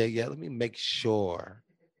gonna say it yet. Let me make sure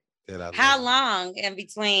that I How long in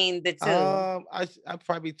between the two? I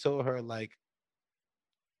probably told her like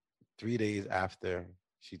 3 days after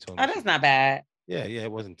she told me. Oh, that's not bad. Yeah,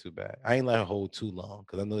 it wasn't too bad. I ain't let her hold too long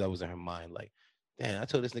because I know that was in her mind. Like, damn, I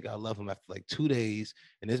told this nigga I love him after like 2 days,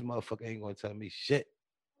 and this motherfucker ain't gonna tell me shit.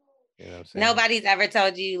 You know what I'm saying? Nobody's ever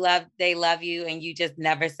told you they love you, and you just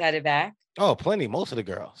never said it back? Oh, plenty. Most of the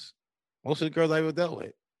girls I ever dealt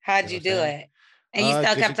with. How'd you do it? And you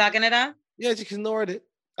still kept talking to them? Yeah, just ignored it.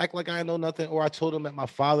 Act like I didn't know nothing. Or I told them that my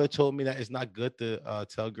father told me that it's not good to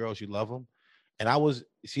tell girls you love them. And I was,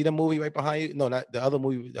 see the movie right behind you? No, not the other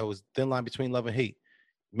movie that was Thin Line Between Love and Hate.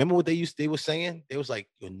 Remember what they were saying? They was like,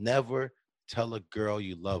 you'll never tell a girl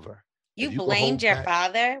you love her. You blamed your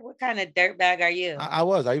father? What kind of dirtbag are you? I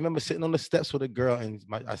was. I remember sitting on the steps with a girl and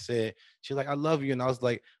I said, she's like, I love you. And I was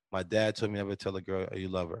like, my dad told me never to tell a girl you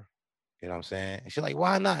love her. You know what I'm saying? And she's like,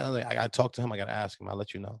 why not? I was like, I got to talk to him. I got to ask him. I'll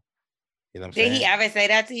let you know. You know what I'm saying? Did he ever say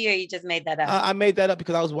that to you or you just made that up? I made that up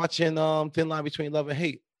because I was watching Thin Line Between Love and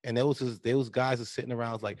Hate. And those guys are sitting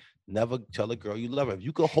around like, never tell a girl you love her. If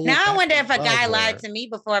you could hold. Now I wonder if a guy lied to me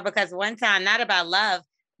before because one time, not about love,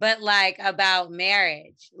 but like about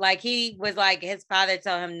marriage. Like he was like, his father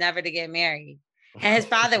told him never to get married. and his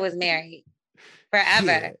father was married forever.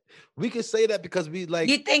 Yeah. We can say that because we like.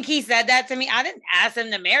 You think he said that to me? I didn't ask him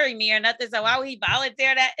to marry me or nothing. So why would he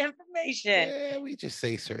volunteer that information? Yeah, we just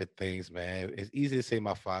say certain things, man. It's easy to say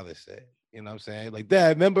my father said. You know what I'm saying? Like,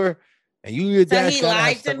 Dad, remember? And you and your dad. So he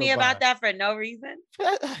lied to me about that for no reason?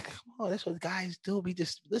 Come on, that's what guys do.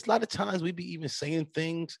 There's a lot of times we be even saying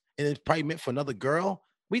things and it's probably meant for another girl.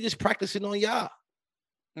 We just practicing on y'all.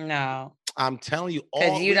 No. I'm telling you,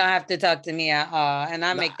 because you don't have to talk to me at all, and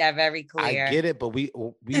I make that very clear. I get it, but we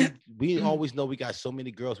always know we got so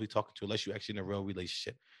many girls we talking to, unless you're actually in a real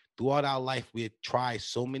relationship. Throughout our life, we try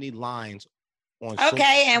so many lines on.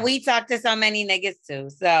 And we talk to so many niggas too.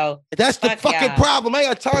 So that's the fucking problem. I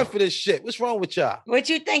ain't got time for this shit. What's wrong with y'all? What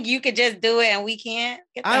you think you could just do it and we can't?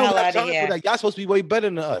 Get the I don't hell got out time of here. for that. Y'all supposed to be way better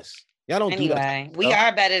than us. Y'all don't do that. Anyway, we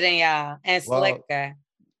are better than y'all and slicker.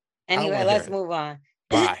 Anyway, let's move on.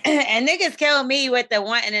 Bye. And niggas kill me with the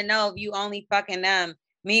wanting to know if you only fucking them.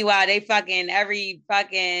 Meanwhile, they fucking every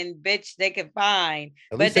fucking bitch they can find.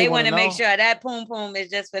 But they want to make sure that poom poom is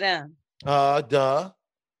just for them. Duh.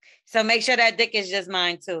 So make sure that dick is just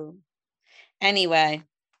mine too. Anyway.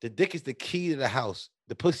 The dick is the key to the house.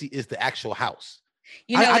 The pussy is the actual house.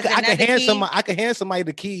 You know, I can hand somebody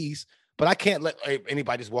the keys, but I can't let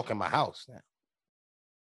anybody just walk in my house now.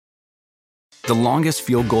 The longest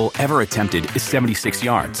field goal ever attempted is 76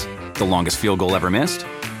 yards. The longest field goal ever missed?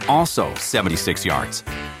 Also 76 yards.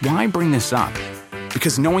 Why bring this up?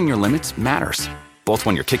 Because knowing your limits matters, both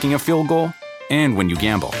when you're kicking a field goal and when you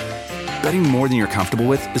gamble. Betting more than you're comfortable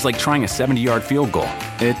with is like trying a 70-yard field goal.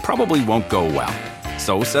 It probably won't go well.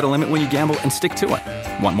 So set a limit when you gamble and stick to it.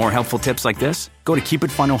 Want more helpful tips like this? Go to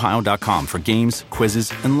keepitfunohio.com for games,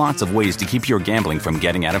 quizzes, and lots of ways to keep your gambling from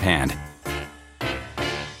getting out of hand.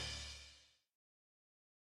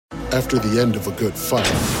 After the end of a good fight,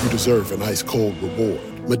 you deserve an ice-cold reward.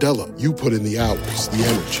 Modelo, you put in the hours, the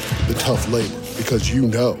energy, the tough labor, because you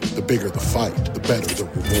know the bigger the fight, the better the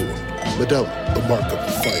reward. Modelo, the mark of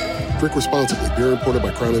the fighter. Drink responsibly. Beer imported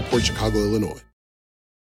by Crown Imports, Chicago, Illinois.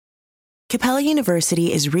 Capella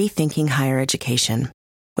University is rethinking higher education.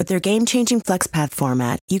 With their game-changing FlexPath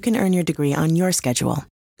format, you can earn your degree on your schedule,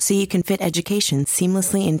 so you can fit education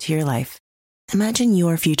seamlessly into your life. Imagine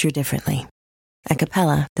your future differently at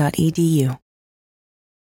capella.edu.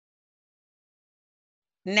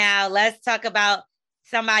 Now let's talk about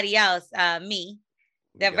somebody else, me.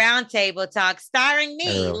 The Roundtable Talk, starring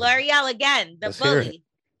me, L'Oreal again, the bully.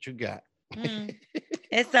 What you got?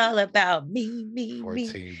 It's all about me.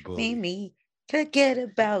 Forget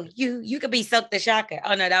about you. You could be Silk the Shocker.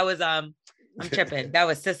 Oh no, that was I'm tripping. That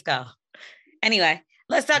was Cisco. Anyway,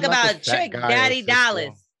 let's talk about Trick Daddy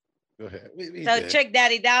Dollars. Go ahead. Trick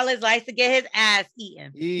Daddy Dollars likes to get his ass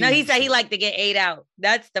eaten. No, he said he liked to get ate out.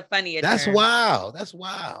 That's the funniest. That's term. Wild. That's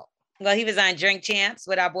wild. Well, he was on Drink Champs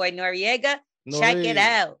with our boy Noriega. Check it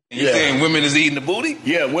out. You saying women is eating the booty?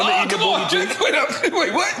 Yeah, women eating the booty too.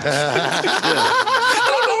 Wait, what? I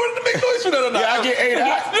don't know whether to make noise for that or not. Yeah, I get ate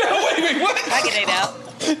out. Wait, what? I get ate out.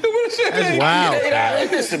 That's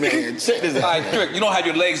wild. Listen, man. Check this out. All right, Trick, you don't have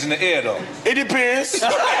your legs in the air, though. It depends. We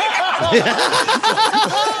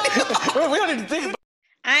don't need to think about.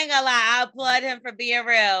 I ain't gonna lie, I applaud him for being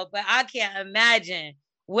real, but I can't imagine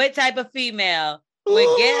what type of female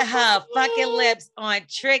would get her fucking lips on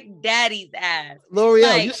Trick Daddy's ass. L'Oreal,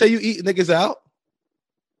 like, you say you eat niggas out?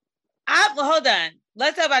 Hold on.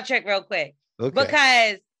 Let's talk about Trick real quick. Okay.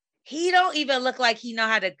 Because he don't even look like he know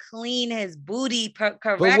how to clean his booty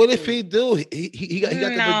correctly. But what if he do? He got the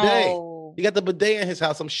bidet. He got the bidet in his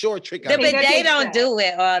house. I'm sure Trick got the bidet don't do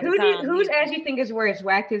it all the time. Whose ass you think is worse,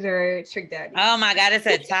 Wack's or Trick Daddy? Oh my God, it's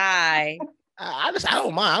a tie. I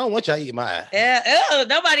don't mind. I don't want y'all to eat my ass. Yeah,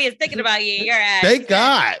 nobody is thinking about eating your ass. Thank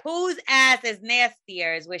God. Whose ass is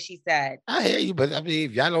nastier, is what she said. I hear you, but I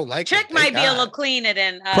mean, if y'all don't like Trick it, might be a little cleaner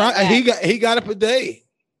than he got a bidet.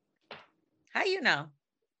 How you know?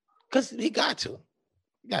 Because he got to.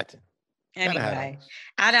 Anyway,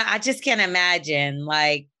 I just can't imagine.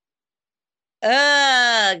 Like,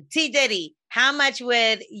 T Diddy, how much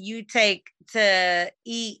would you take to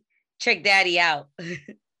eat Trick Daddy out?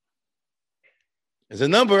 It's a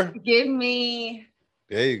number. Give me.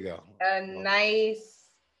 There you go. A nice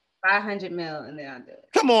 500 mil, and then I'll do it.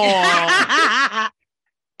 Come on.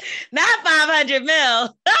 Not 500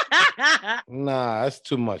 mil. Nah, that's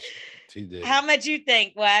too much. T Diddy. How much you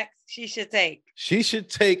think, Wax? She should take. She should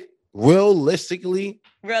take realistically.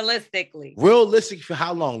 Realistic for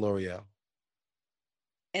how long, L'Oreal?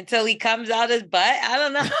 Until he comes out his butt? I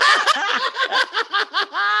don't know.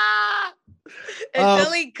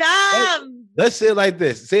 Until he comes. Let's say it like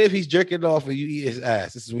this. Say if he's jerking off and you eat his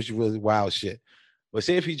ass. This is what you really wild shit. But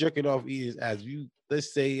say if he jerking off, eat his ass.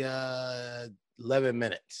 Let's say 11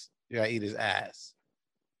 minutes. You gotta eat his ass.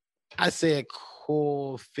 I say a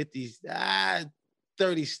cool 50,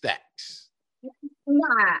 30 stacks.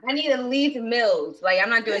 Nah, I need at least meals. Like I'm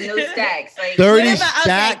not doing no stacks. Like 30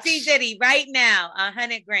 stacks. Okay, T Diddy, right now,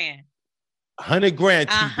 100 grand. 100 grand.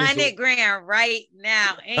 100 grand right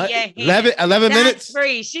now in your hand. 11 minutes.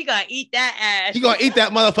 Free. She gonna eat that ass. She gonna eat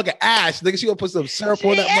that motherfucking ass. Nigga, she gonna put some syrup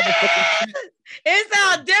on that motherfucking shit. It's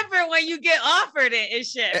all different when you get offered it and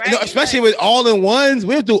shit, right? No, especially with all in ones.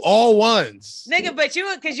 We'll do all ones. Nigga, but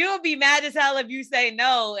you'll be mad as hell if you say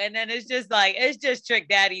no, and then it's just Trick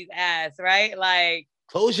Daddy's ass, right? Like,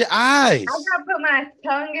 close your eyes. I gotta put my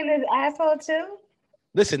tongue in his asshole too.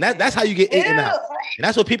 Listen, that's how you get eaten out. And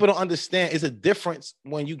that's what people don't understand. Is a difference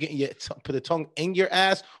when you get put a tongue in your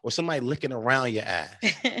ass or somebody licking around your ass.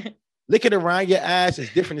 Licking around your ass is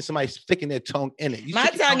different than somebody sticking their tongue in it. My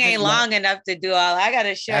tongue ain't long enough to do all. I got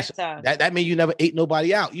a short tongue. That means you never ate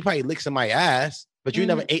nobody out. You probably licked somebody's ass, but you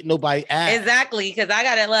never ate nobody ass. Exactly, because I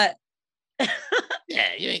got it. Look.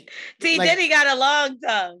 Yeah, you ain't. T Diddy got a long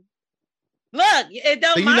tongue. Look, it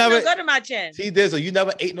don't go to my chin. See this, so you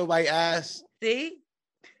never ate nobody ass. See.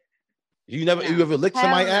 You ever licked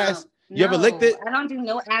somebody's ass? You ever licked it? I don't do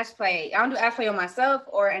no ass play. I don't do ass play on myself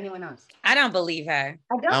or anyone else. I don't believe her.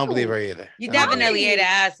 I don't believe her either. You definitely ate an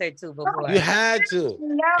ass or two before. You had to.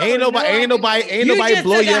 No, ain't nobody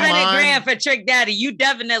blow your mind. 100 grand for Trick Daddy. You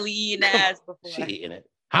definitely eating an ass before. She eating it.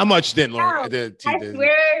 How much then, Lauren? I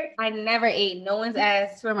swear I never ate no one's ass.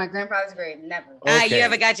 I swear my grandfather's grave. Never. You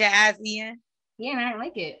ever got your ass eaten? Yeah, and I didn't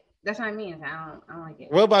like it. That's what I mean. I don't like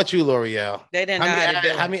it. What about you, L'Oreal? They didn't know how to do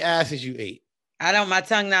it. How many asses you ate? My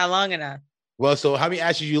tongue not long enough. Well, so how many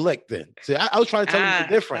asses you licked then? See, I was trying to tell you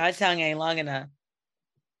the difference. My tongue ain't long enough.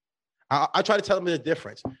 I try to tell him the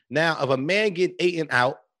difference. Now, if a man get eaten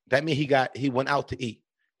out, that means he went out to eat.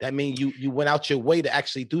 That means you went out your way to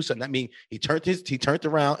actually do something. That means he turned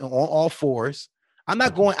around and on all fours. I'm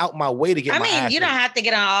not going out my way to get my ass. You don't have to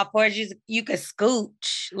get on all fours. You could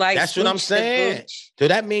scooch. Like that's what I'm saying. So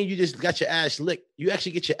that means you just got your ass licked. You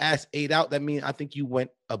actually get your ass ate out. That means I think you went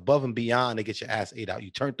above and beyond to get your ass ate out.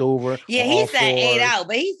 You turned over. Yeah, he said ate out,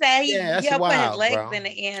 but he said he put his legs bro. in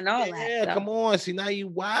the air and all that. Yeah, come on. See, now you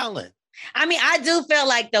wilding. I mean, I do feel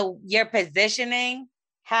like your positioning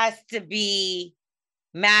has to be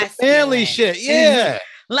masculine. Family shit, yeah.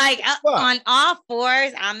 Like on all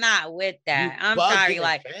fours, I'm not with that. I'm sorry.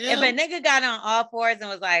 Like if a nigga got on all fours and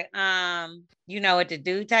was like, you know what to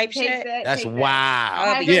do type shit. That's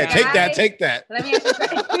wow. Yeah, take that. Let me ask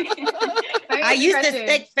you I used to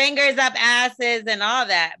stick fingers up asses and all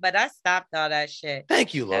that, but I stopped all that shit.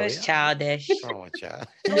 Thank you, Lori. That was childish.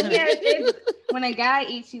 When a guy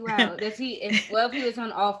eats you out, if he was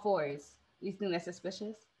on all fours, you think that's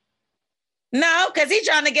suspicious? No, because he's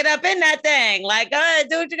trying to get up in that thing. Like,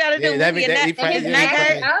 do what you gotta do. His neck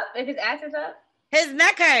hurt. If his ass is up, his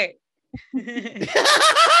neck hurt. Whatever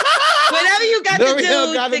you got to do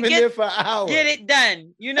to get it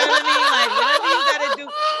done. You know what I mean? Like whatever you got to do.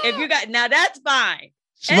 If you got that's fine.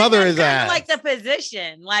 Smother his ass. Like the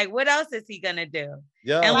position. Like what else is he gonna do?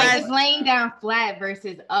 Yeah. And like just laying down flat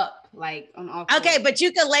versus up, like on all fours. Okay, but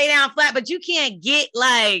you can lay down flat, but you can't you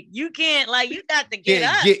got to get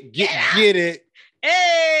up. Get it.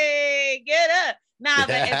 Hey, get up. Nah,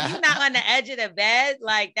 but if you're not on the edge of the bed,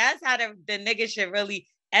 like that's how the nigga should really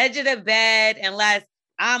edge of the bed, unless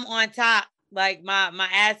I'm on top, like my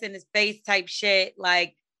ass in his face type shit.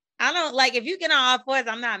 Like I don't like if you get on all fours,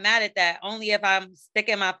 I'm not mad at that. Only if I'm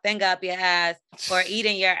sticking my finger up your ass or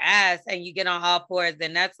eating your ass and you get on all fours,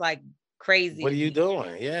 then that's like crazy. What are you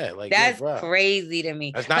doing? Yeah, like that's crazy to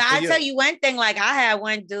me. But I tell you one thing, like I had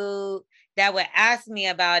one dude that would ask me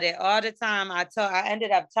about it all the time. I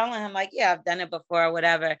ended up telling him, like, yeah, I've done it before or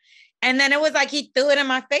whatever. And then it was like he threw it in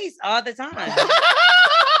my face all the time.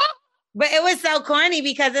 But it was so corny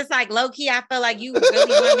because it's like low-key, I feel like you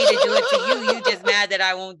really want me to do it to you. You just mad that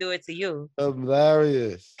I won't do it to you.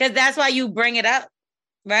 Hilarious. Because that's why you bring it up,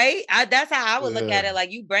 right? That's how I would look at it.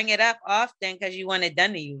 Like you bring it up often because you want it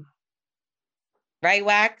done to you. Right,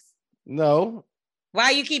 Wax? No. Why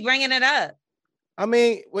you keep bringing it up? I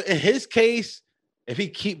mean, in his case, if he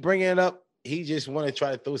keep bringing it up, he just want to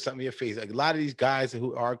try to throw something in your face. Like a lot of these guys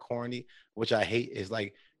who are corny, which I hate, is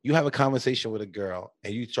like you have a conversation with a girl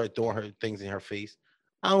and you start throwing her things in her face.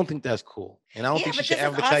 I don't think that's cool, and I don't think she should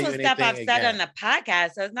ever tell you anything again. Stuff I've said on the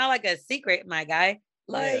podcast, so it's not like a secret, my guy.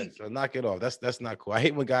 Like, so knock it off. That's not cool. I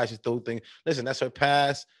hate when guys just throw things. Listen, that's her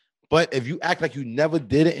past. But if you act like you never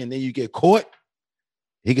did it and then you get caught,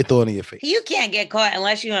 he can throw it in your face. You can't get caught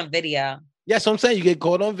unless you're on video. Yeah, so I'm saying you get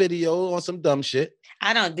caught on video on some dumb shit.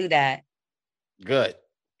 I don't do that. Good.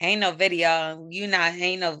 Ain't no video.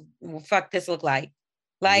 Ain't no fuck this look like.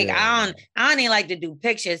 Like, I don't even like to do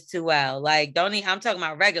pictures too well. Like, I'm talking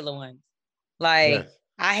about regular ones. Like,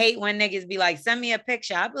 I hate when niggas be like, send me a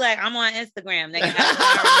picture. I'll be like, I'm on Instagram, nigga.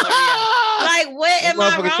 Like, what am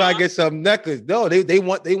I wrong? Trying to get some necklace. No, they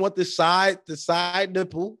want the side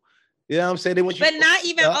nipple. You know what I'm saying? They want you. But not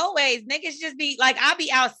even always. Niggas just be like, I'll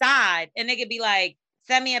be outside and nigga be like,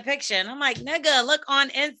 send me a picture. And I'm like, nigga, look on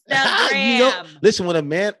Instagram. Listen, when a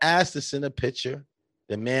man asks to send a picture,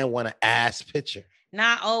 the man want an ass picture.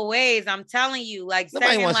 Not always. I'm telling you, like,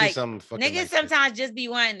 nobody wants to like, see something fucking niggas like sometimes just be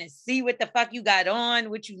wanting to see what the fuck you got on,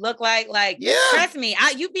 what you look like. Like, yeah. Trust me,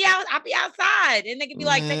 I'll be outside, and nigga be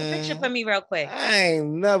like, take a picture for me real quick. I ain't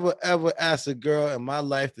never ever asked a girl in my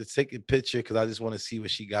life to take a picture because I just want to see what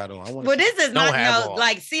she got on. Well, this is not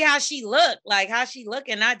like see how she look, like how she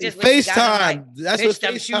looking, not just FaceTime. Like, that's bitch, what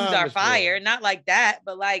them shoes are fire, not like that,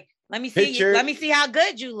 but like let me see you. Let me see how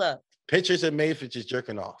good you look. Pictures are made for just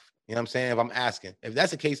jerking off. You know what I'm saying? If I'm asking, if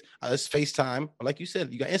that's the case, let's FaceTime. Like you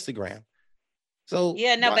said, you got Instagram. So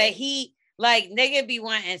yeah, no, but he like nigga be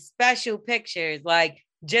wanting special pictures, like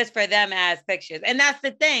just for them as pictures, and that's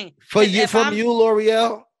the thing. For you, from you,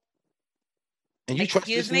 L'Oreal, and you trust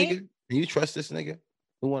this nigga, and you trust this nigga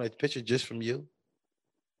who want a picture just from you.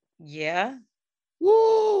 Yeah.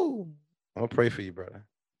 Woo! I'm gonna pray for you, brother.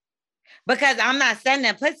 Because I'm not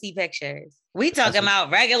sending pussy pictures. We talking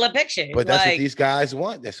about regular pictures. But that's what these guys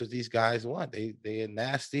want. That's what these guys want. They are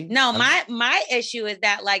nasty. No, my issue is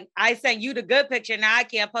that like I sent you the good picture. Now I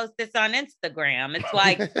can't post this on Instagram. It's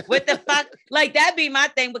like, what the fuck? Like that'd be my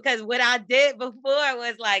thing because what I did before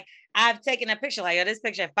was like I've taken a picture like, oh, this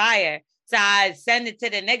picture fire. So I send it to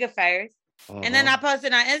the nigga first. And then I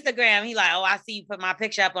posted on Instagram. He like, oh, I see you put my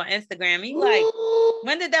picture up on Instagram. He like,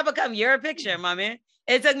 when did that become your picture, my man?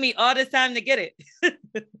 It took me all this time to get it.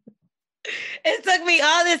 It took me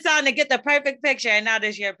all this time to get the perfect picture, and now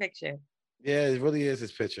this your picture. Yeah, it really is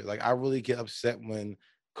his picture. Like, I really get upset when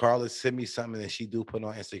Carla sent me something and she do put it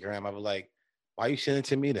on Instagram. I was like, why you sending it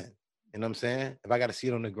to me then? You know what I'm saying? If I got to see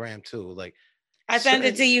it on the gram too. Like, I sent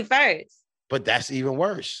it to you first. But that's even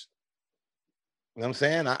worse. You know what I'm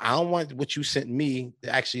saying? I don't want what you sent me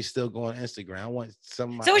to actually still go on Instagram. I want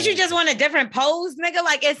some. So what, you just want a different pose, nigga?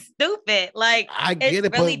 Like, it's stupid. Like, I get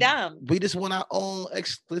it's really dumb. We just want our own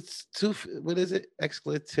what is it?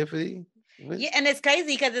 Exclusivity? Yeah, and it's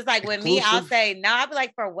crazy because it's like with me, I'll say no. I'll be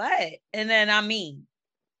like, for what? And then I'm mean.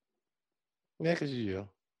 Yeah, because you.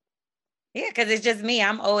 Yeah, because it's just me.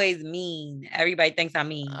 I'm always mean. Everybody thinks I'm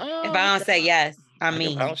mean. If I don't say yes, I'm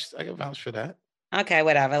mean. I can vouch for that. Okay,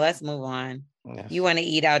 whatever. Let's move on. Yes. You want to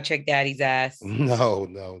eat out Trick Daddy's ass? No.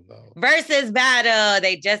 Versus battle.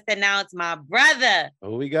 They just announced my brother.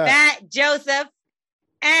 Who we got? Fat Joseph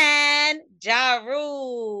and Ja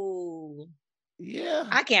Rule. Yeah.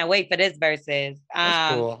 I can't wait for this versus.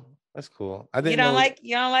 That's cool. I didn't you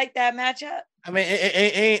don't like that matchup? I mean,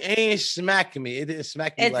 it ain't smacking me. It didn't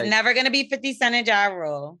smack me. It's never gonna be 50 Cent and Ja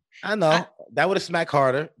Rule. I know that would have smacked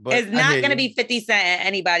harder, but it's not gonna be 50 Cent and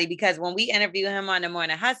anybody because when we interviewed him on the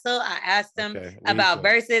Morning Hustle, I asked him about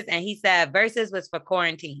verses, and he said verses was for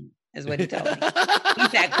quarantine. Is what he told me. He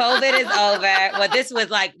said COVID is over. Well, this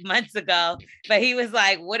was like months ago, but he was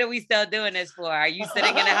like, "What are we still doing this for? Are you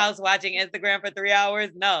sitting in the house watching Instagram for 3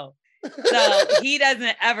 hours? No." So he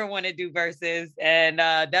doesn't ever want to do verses, and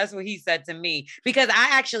that's what he said to me because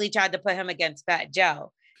I actually tried to put him against Fat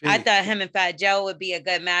Joe. I thought him and Fat Joe would be a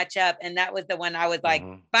good matchup, and that was the one I was like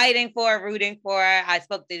fighting for, rooting for. I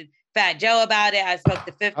spoke to Fat Joe about it. I spoke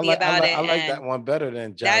to 50 about it. I like that one better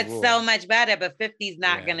than Ja Rule. That's so much better, but 50's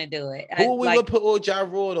not gonna do it. Who we would put with Ja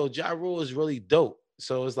Rule though? Ja Rule is really dope.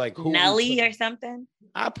 So it's like Nelly or something.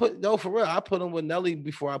 For real. I put him with Nelly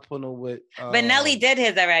before I put him with. But Nelly did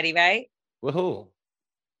his already, right? With who?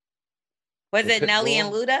 Was it Nelly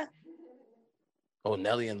and Luda? Oh,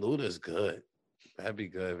 Nelly and Luda is good. That'd be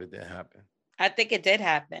good if it didn't happen. I think it did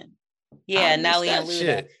happen. Yeah, Nelly and Luda.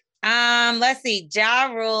 Shit. Let's see. Ja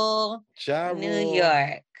Rule, New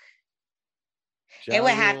York. It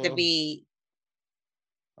would have to be.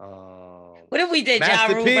 What if we did Ja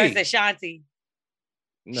Rule versus Shanti?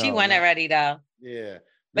 No, she won already though. Yeah.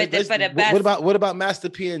 But for the best. What about Master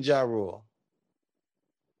P and Ja Rule?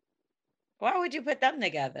 Why would you put them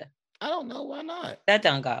together? I don't know. Why not? That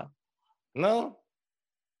don't go. No.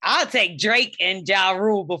 I'll take Drake and Ja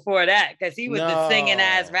Rule before that because he was the singing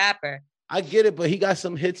ass rapper. I get it, but he got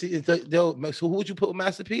some hits. So who would you put with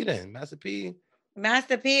Master P then? Master P. Why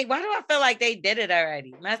do I feel like they did it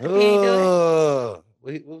already? Master P ain't doing it.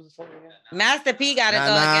 What was the song again? Master P got to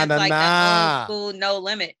go against the old school No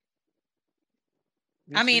Limit.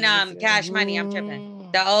 I mean, Cash Money. I'm tripping.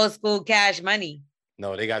 The old school Cash Money.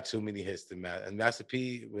 No, they got too many hits to and Master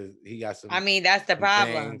P he got some. I mean, that's the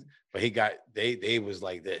problem. Things, but he got they was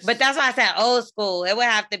like this. But that's why I said old school. It would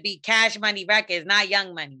have to be Cash Money Records, not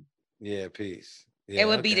Young Money. Yeah, peace. Yeah, it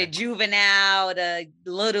would be the Juvenile, the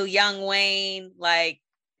little Young Wayne, like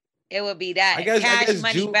it would be that. I guess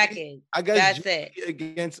Money Records. I guess that's it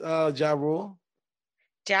against Ja Rule.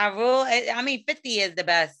 Ja Rule. I mean, 50 is the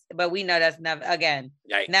best, but we know that's never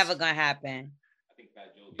never gonna happen.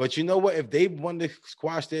 But you know what? If they want to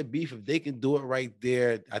squash their beef, if they can do it right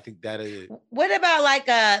there, I think that is. What about like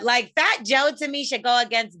Fat Joe to me should go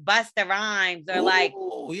against Busta Rhymes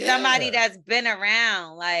or somebody that's been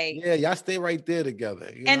around. Like y'all stay right there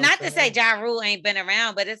together. And not to say Ja Rule ain't been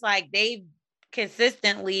around, but it's like they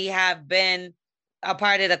consistently have been a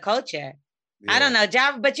part of the culture. Yeah. I don't know,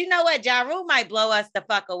 but you know what? Ja Rule might blow us the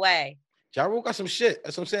fuck away. Ja Rule got some shit.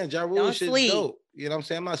 That's what I'm saying. Ja Rule shit dope. You know what I'm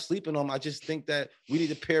saying? I'm not sleeping on him. I just think that we need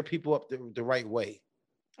to pair people up the right way.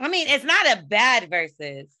 I mean, it's not a bad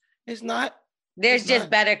versus. It's not. There's just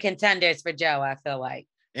better contenders for Joe, I feel like.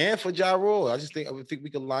 And for Ja Rule. I would think we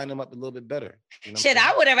could line them up a little bit better. You know shit,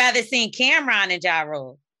 I would have rather seen Cameron and Ja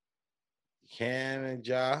Rule. Cam and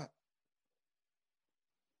Ja.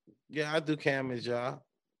 Yeah, I do Cam and Ja.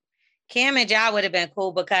 Cam and Ja would have been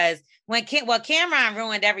cool because Cameron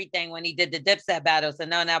ruined everything when he did the Dipset battle. So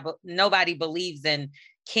nobody believes in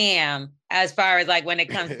Cam as far as like when it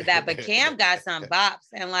comes to that. But Cam got some bops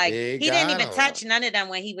and like he didn't even touch none of them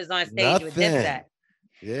when he was on stage with Dipset.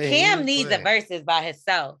 Yeah, Cam needs a versus by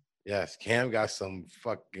himself. Yes, Cam got some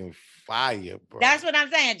fucking fire, bro. That's what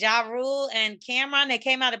I'm saying. Ja Rule and Cameron, they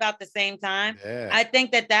came out about the same time. Yeah. I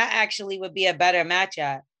think that actually would be a better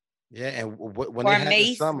matchup. Yeah, and when or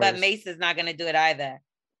Mace, but Mace is not going to do it either.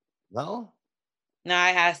 No,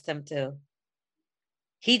 I asked him to.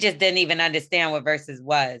 He just didn't even understand what versus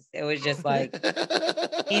was. It was just like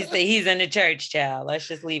he's in the church, child. Let's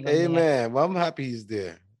just leave him. Amen. Well, I'm happy he's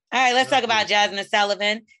there. All right, let's talk about Jasmine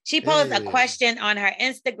Sullivan. She posed a question on her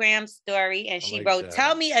Instagram story, and she wrote,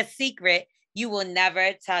 "Tell me a secret you will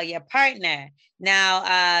never tell your partner."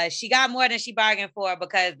 Now, she got more than she bargained for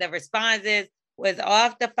because the responses was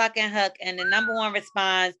off the fucking hook. And the number one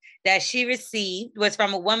response that she received was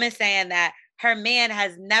from a woman saying that her man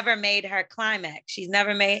has never made her climax. He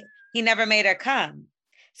never made her come.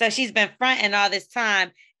 So she's been fronting all this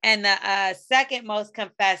time. And the second most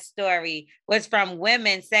confessed story was from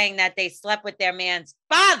women saying that they slept with their man's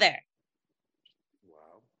father.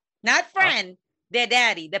 Wow. Not friend, their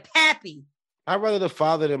daddy, the pappy. I'd rather the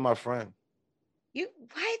father than my friend. You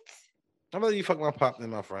what? I'd rather you fuck my pop than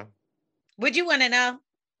my friend. Would you want to know?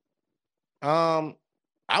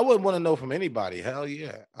 I wouldn't want to know from anybody. Hell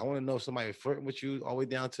yeah. I want to know if somebody flirting with you all the way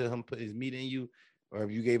down to him put his meat in you or if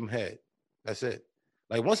you gave him head. That's it.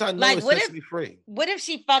 Like once I know it's necessarily free. What if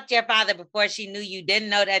she fucked your father before she knew you, didn't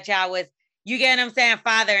know that y'all was, you get what I'm saying,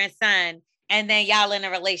 father and son, and then y'all in a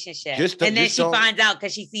relationship. And then she finds out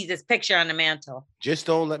because she sees this picture on the mantle. Just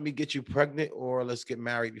don't let me get you pregnant or let's get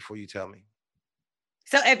married before you tell me.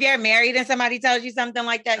 So if you're married and somebody tells you something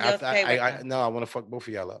like that, you'll stay with them. No, I want to fuck both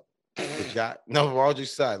of y'all up. No, all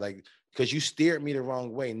just side, like because you steered me the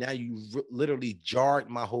wrong way. Now you literally jarred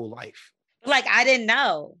my whole life. Like I didn't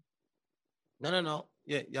know. No.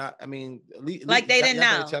 Yeah. I mean, like they didn't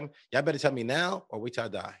know. Y'all better tell me now or wait till I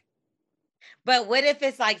die. But what if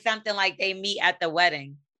it's like something like they meet at the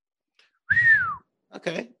wedding?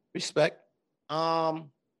 Okay, respect. And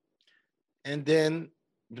then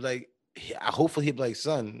like. Hopefully he'd be like,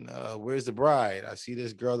 son, where's the bride? I see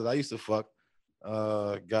this girl that I used to fuck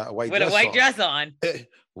got a white dress on.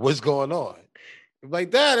 What's going on? I'm like,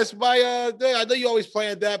 Dad, it's my dad. I know you always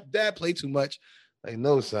playing dad play too much. Like,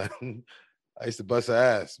 no, son. I used to bust her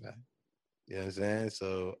ass, man. You know what I'm saying?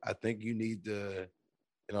 So I think you need to,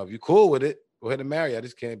 if you're cool with it, go ahead and marry. I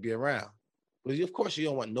just can't be around. But of course you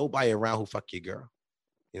don't want nobody around who fuck your girl.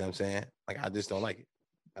 You know what I'm saying? Like I just don't like it.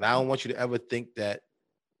 And I don't want you to ever think that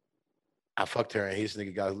I fucked her and this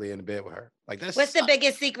nigga got to lay in the bed with her. Like that's what's the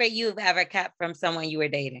biggest secret you've ever kept from someone you were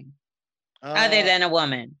dating, other than a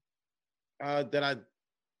woman? What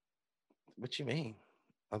you mean,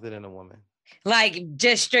 other than a woman? Like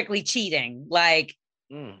just strictly cheating, like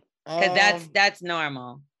because that's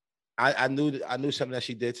normal. I knew something that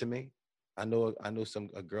she did to me. I knew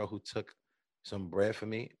a girl who took some bread for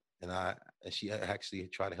me, and she actually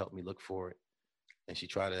tried to help me look for it, and she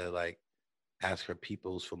tried to like. Ask her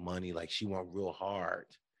peoples for money, like she went real hard.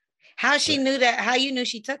 How she knew that? How you knew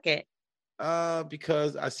she took it?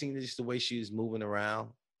 Because I seen just the way she was moving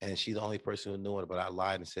around, and she's the only person who knew it. But I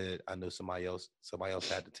lied and said I knew somebody else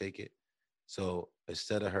had to take it. So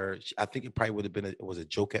instead of her, I think it probably would have been it was a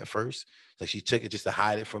joke at first. Like she took it just to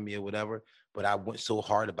hide it from me or whatever. But I went so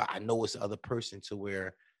hard about I know it's the other person to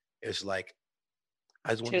where it's like I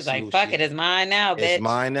just want She to was see like, who fuck she it, is. it's mine now, bitch. It's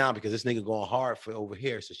mine now because this nigga going hard for over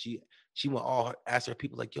here. So she went all asked her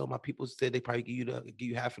people like, yo, my people said they probably give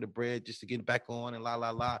you half of the bread just to get it back on and la la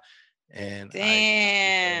la. And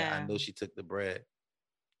damn, I know she took the bread.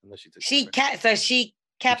 I know she took. She kept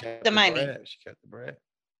the money. Bread. She kept the bread.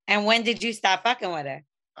 And when did you stop fucking with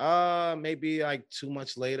her? Maybe like 2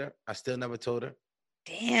 months later. I still never told her.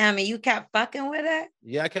 Damn, and you kept fucking with her?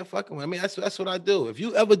 Yeah, I kept fucking with her. I mean, that's what I do. If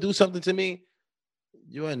you ever do something to me,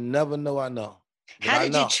 you'll never know I know. How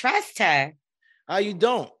did you trust her? You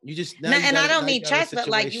don't. You just and I don't mean trust, but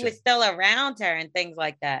like you were still around her and things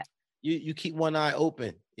like that. You keep one eye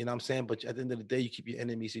open, you know what I'm saying? But at the end of the day, you keep your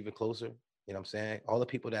enemies even closer. You know what I'm saying? All the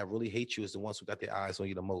people that really hate you is the ones who got their eyes on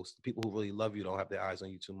you the most. The people who really love you don't have their eyes on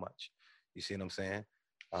you too much. You see what I'm saying?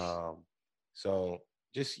 So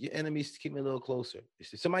just your enemies keep me a little closer.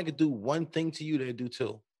 Somebody could do one thing to you, they do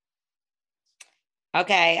too.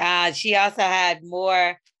 Okay. She also had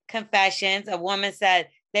more confessions. A woman said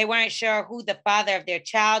they weren't sure who the father of their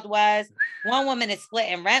child was. One woman is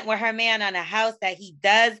splitting rent with her man on a house that he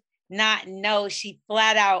does not know she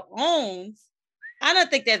flat out owns. I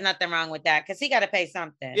don't think there's nothing wrong with that because he got to pay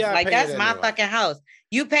something. Yeah, like that's my fucking house.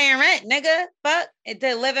 You paying rent, nigga? Fuck,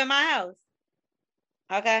 to live in my house.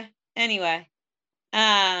 Okay. Anyway,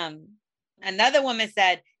 another woman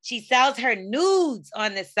said she sells her nudes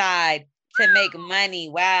on the side to make money.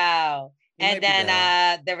 Wow. And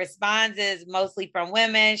then the response is mostly from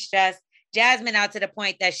women. Stressed Jasmine out to the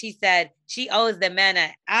point that she said she owes the men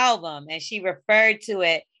an album and she referred to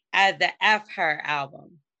it as the F Her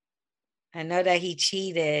album. I know that he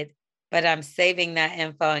cheated, but I'm saving that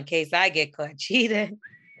info in case I get caught cheating.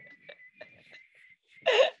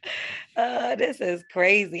 This is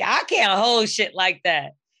crazy. I can't hold shit like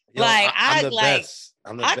that. Yo, like I'm the best.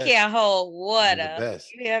 I can't hold water.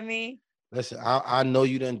 You hear me? Listen, I know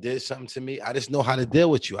you done did something to me. I just know how to deal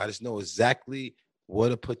with you. I just know exactly where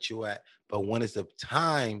to put you at. But when it's the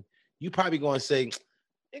time, you probably going to say,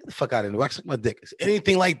 get the fuck out of here. Suck my dick.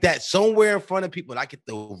 Anything like that, somewhere in front of people, I get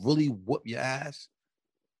to really whoop your ass.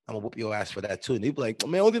 I'm gonna whoop your ass for that too. And they be like, oh,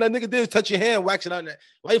 man, only thing that nigga did is touch your hand, wax it out.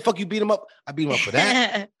 Why the fuck you beat him up? I beat him up for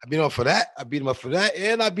that. I beat him up for that. I beat him up for that.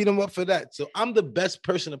 And I beat him up for that. So I'm the best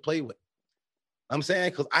person to play with. I'm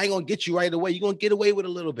saying, because I ain't gonna get you right away. You're gonna get away with a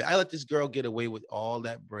little bit. I let this girl get away with all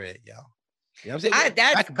that bread, y'all. You know what I'm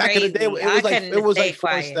saying? Back in the day, it was like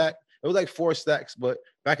 4 stacks. It was like 4 stacks, but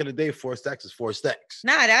back in the day, 4 stacks is 4 stacks.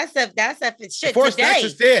 Nah, that's if it's shit. 4 stacks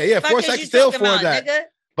is there. Yeah, 4 stacks is still 4 that. Nigga?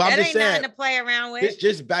 But that I'm just ain't saying, nothing to play around with. It's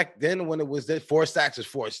just back then when it was that 4 stacks is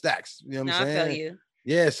 4 stacks. You know what I'm saying? I feel you.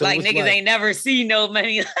 Yeah, so like niggas ain't never seen no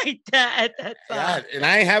money like that at that time. Yeah, and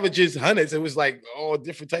I ain't have it just hundreds. It was like all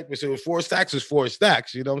different type of shit. 4 stacks was 4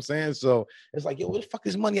 stacks. You know what I'm saying? So it's like, yo, where the fuck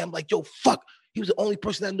is money? I'm like, yo, fuck. He was the only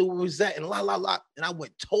person that knew where it was at, and la la la. And I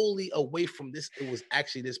went totally away from this. It was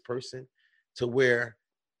actually this person to where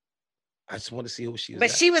I just want to see who she was.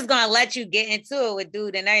 But she was gonna let you get into it with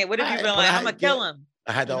dude, and hey, what if you been like, I'm gonna kill him?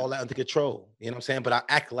 I had all that under control. You know what I'm saying? But I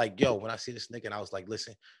act like, yo, when I see this nigga, and I was like,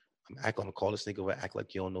 listen, I'm gonna call this nigga over, act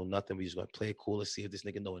like you don't know nothing. We just gonna play it cool and see if this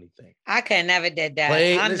nigga know anything. I could never did that.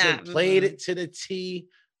 Played it to the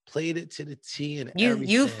T, and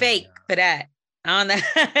you fake for that. I don't know.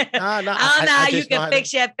 I don't know how you can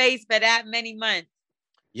fix your face for that many months.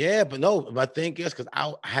 Yeah, but no, my thing is because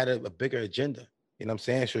I had a bigger agenda. You know what I'm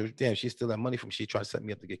saying? So damn, she still had money from she tried to set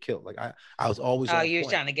me up to get killed. Like I was always. Oh, you were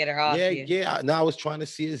trying to get her off. Yeah. No, I was trying to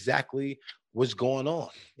see exactly what's going on.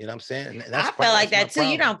 You know what I'm saying? And I feel like that too.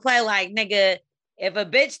 Problem. You don't play like nigga. If a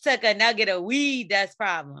bitch took a nugget of weed, that's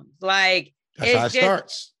problems. Like that's how it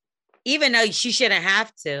starts. Even though she shouldn't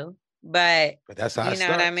have to, but that's how you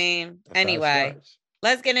know what I mean. That's anyway,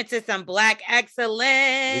 let's get into some Black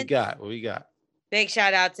excellence. What we got? Big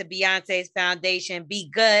shout out to Beyonce's foundation, Be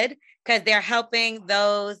Good, because they're helping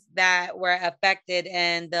those that were affected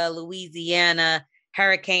in the Louisiana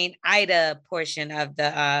Hurricane Ida portion of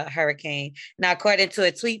the hurricane. Now, according to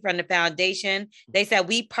a tweet from the foundation, they said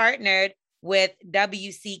we partnered with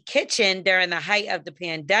WC Kitchen during the height of the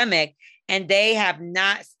pandemic, and they have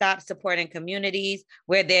not stopped supporting communities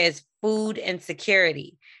where there's food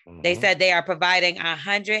insecurity. Mm-hmm. They said they are providing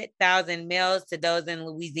 100,000 meals to those in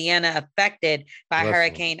Louisiana affected by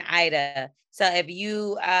Hurricane Ida. So if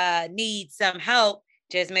you need some help,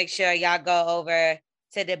 just make sure y'all go over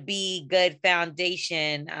to the Be Good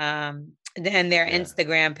Foundation and their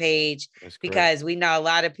Instagram page, because we know a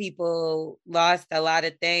lot of people lost a lot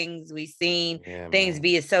of things. We've seen things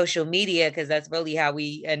via social media, because that's really how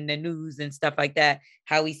we, and the news and stuff like that,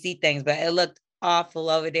 how we see things. But it looked awful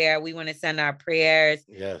over there. We want to send our prayers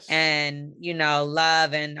and, you know,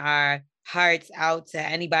 love and our hearts out to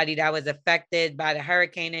anybody that was affected by the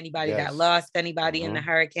hurricane, anybody that lost anybody in the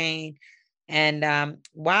hurricane. And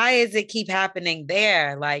why does it keep happening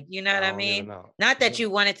there? Like, you know what I mean? Not that you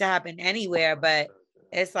want it to happen anywhere, but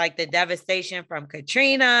it's like the devastation from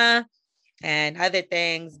Katrina and other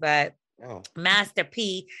things. But Master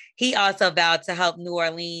P, he also vowed to help New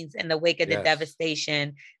Orleans in the wake of the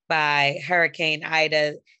devastation by Hurricane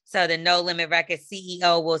Ida. So the No Limit Records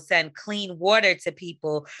CEO will send clean water to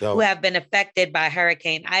people who have been affected by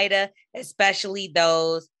Hurricane Ida, especially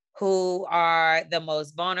those who are the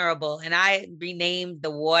most vulnerable. And I renamed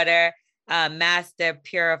the water Master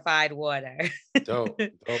Purified Water. Dope.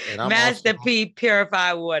 And Master P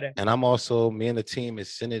Purified Water. And I'm also, me and the team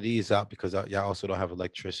is sending these out because y'all also don't have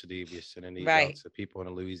electricity. We're sending these out to people in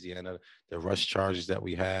Louisiana. The rush charges that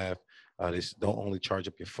we have, this don't only charge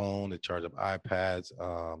up your phone, they charge up iPads,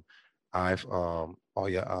 all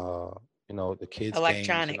your you know, the kids'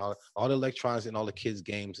 electronics, games and all the electronics and all the kids'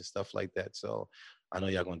 games and stuff like that. So I know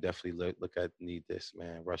y'all gonna definitely need this,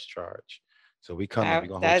 man. Rush charge. So we coming.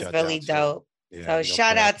 That's really dope. So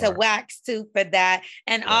shout out to Wax too for that.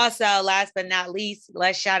 And also, last but not least,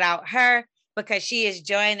 let's shout out her, because she is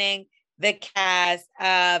joining the cast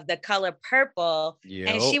of The Color Purple,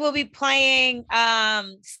 and she will be playing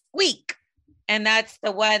Squeak, and that's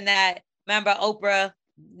the one that, remember, Oprah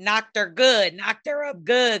knocked her up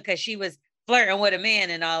good because she was flirting with a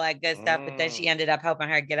man and all that good stuff, but then she ended up helping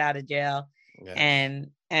her get out of jail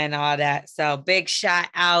and all that. So big shout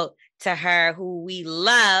out to her, who we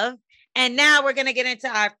love. And now we're gonna get into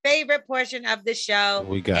our favorite portion of the show,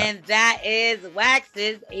 and that is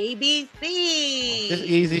Wax's ABC. This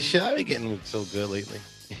easy shit. I've been getting so good lately.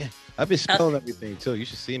 I've been spelling everything too. You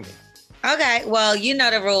should see me. Okay, well, you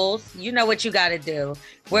know the rules. You know what you got to do.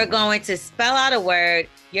 We're going to spell out a word.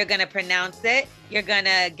 You're going to pronounce it. You're going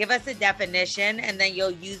to give us a definition, and then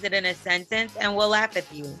you'll use it in a sentence, and we'll laugh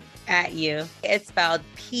at you. It's spelled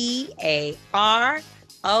P-A-R-O-C-H-I-A-L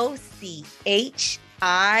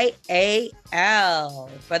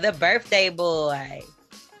for the birthday boy.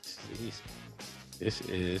 This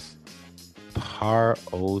is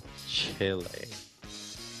Parlo Chile.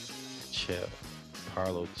 Chill.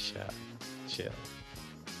 Parlo Chill.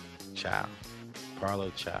 Chow.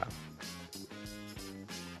 Parlo Chow.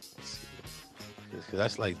 Let's see. Because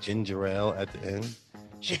that's like ginger ale at the end.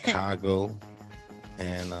 Chicago.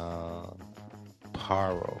 And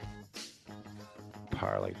Paro.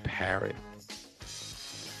 Like parrot.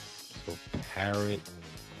 So parrot.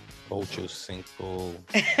 Ocho Cinco.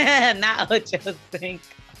 Not Ocho Cinco.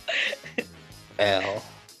 L.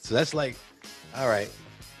 So that's like, all right.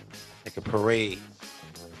 Like a parade.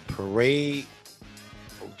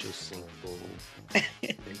 Ocho Cinco.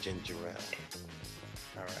 And ginger ale.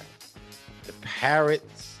 All right. The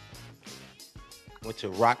Parrots went to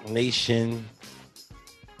Rock Nation.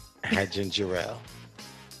 Had ginger ale.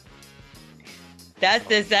 That's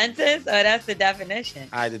the sentence, or that's the definition?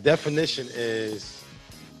 All right, the definition is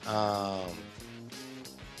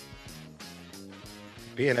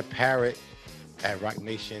being a parrot at Rock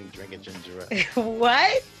Nation drinking ginger ale.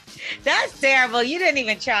 What? That's terrible. You didn't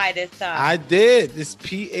even try this time. I did. This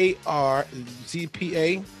P-A-R-C-P-A.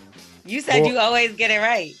 You said you always get it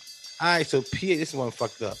right. All right, so P-A, this one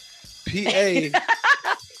fucked up. P-A.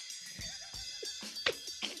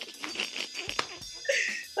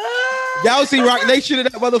 Y'all see Rock Nation in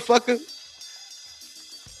that motherfucker?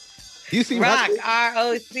 You see Rock,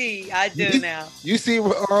 R-O-C. I do now. You see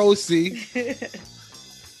R-O-C.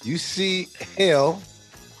 You see Hell.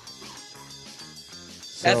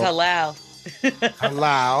 That's halal.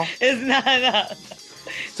 Halal. It's not enough.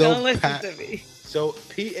 So don't listen to me. So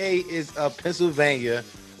P-A is Pennsylvania.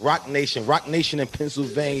 Rock Nation in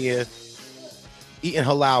Pennsylvania eating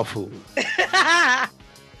halal food.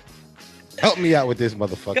 Help me out with this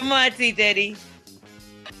motherfucker. Come on, T. Diddy.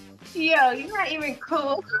 Yo, you're not even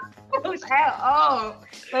cool at all.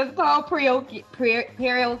 That's called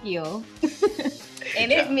parochial.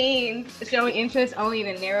 And it means showing interest only in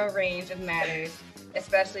a narrow range of matters,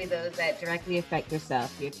 especially those that directly affect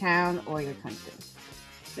yourself, your town, or your country.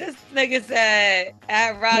 This nigga said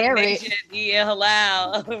at Rock Nation eating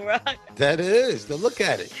halal. That is. Then look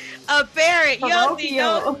at it. A parrot.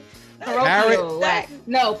 Parochial. Parochial.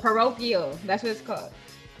 No, parochial. That's what it's called.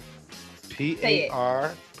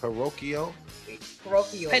 P-A-R. Parochial.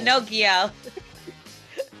 Parochial. Pinocchio.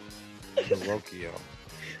 Pinocchio.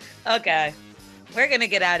 Okay. We're going to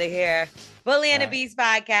get out of here. Bully and the Beast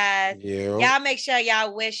podcast. Y'all make sure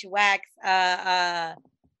y'all wish Wax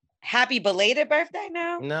happy belated birthday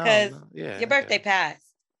now. Because your birthday passed.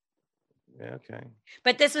 Yeah, okay.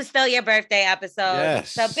 But this was still your birthday episode.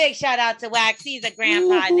 Yes. So big shout out to Wax. He's a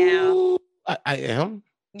grandpa now. I am.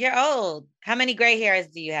 You're old. How many gray hairs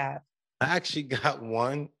do you have? I actually got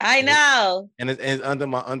one. I know. And it's under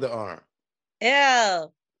my underarm.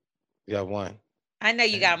 Ew. You got one. I know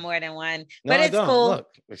you got more than one, no, but it's cool.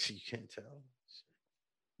 Look, you can't tell.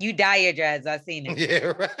 You dye your dreads. I've seen it.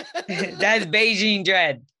 Yeah, right. That's Beijing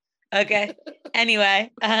dread. Okay.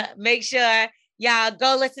 Anyway, make sure y'all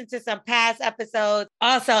go listen to some past episodes.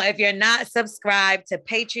 Also, if you're not subscribed to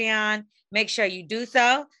Patreon, make sure you do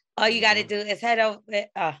so. All you got to do is head over.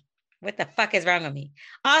 What the fuck is wrong with me?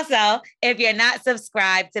 Also, if you're not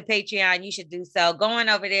subscribed to Patreon, you should do so. Going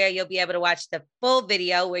over there, you'll be able to watch the full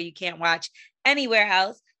video where you can't watch anywhere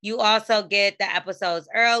else. You also get the episodes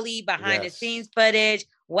early, behind the scenes footage,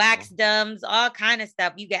 wax dumbs, all kind of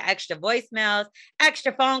stuff. You get extra voicemails,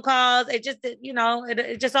 extra phone calls. It just,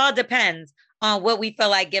 it just all depends on what we feel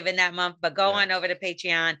like giving that month. But go on over to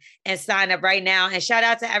Patreon and sign up right now. And shout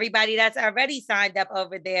out to everybody that's already signed up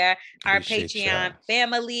over there, our Patreon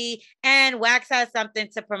family. And Wax has something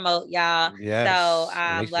to promote, y'all. Yes. So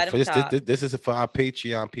let them talk. This is for our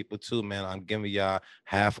Patreon people too, man. I'm giving y'all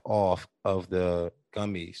half off of the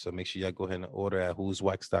gummies. So make sure y'all go ahead and order at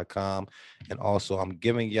who'swax.com. And also I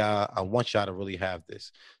want y'all to really have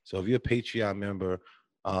this. So if you're a Patreon member,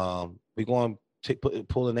 we're going to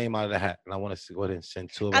pull a name out of the hat, and I want to go ahead and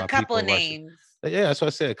send two of our people. A couple of names. Yeah, that's what I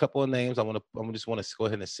said. A couple of names. I just want to go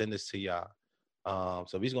ahead and send this to y'all.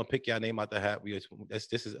 So we're just gonna pick y'all name out the hat.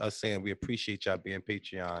 This is us saying we appreciate y'all being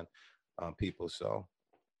Patreon people. So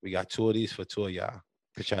we got two of these for two of y'all.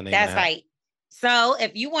 Put y'all name. That's right. So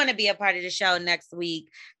if you want to be a part of the show next week,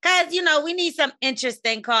 because, we need some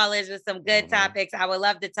interesting callers with some good topics. I would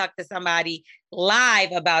love to talk to somebody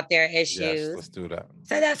live about their issues. Yes, let's do that.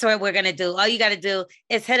 So that's what we're going to do. All you got to do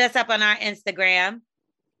is hit us up on our Instagram.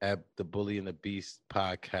 At the Bully and the Beast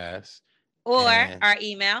podcast. Or our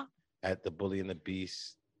email. At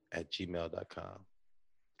thebullyandthebeast@gmail.com.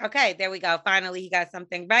 Okay, there we go. Finally, he got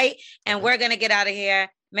something right. And we're going to get out of here.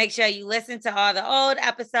 Make sure you listen to all the old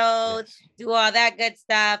episodes, do all that good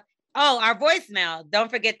stuff. Oh, our voicemail. Don't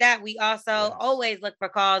forget that. We also always look for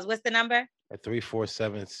calls. What's the number? At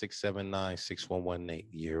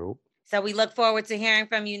 347-679-6118. So we look forward to hearing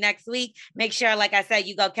from you next week. Make sure, like I said,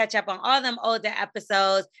 you go catch up on all them older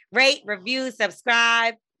episodes. Rate, review,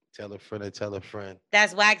 subscribe. Tell a friend and tell a friend.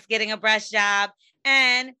 That's Wax getting a brush job.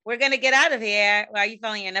 And we're going to get out of here. Well, are you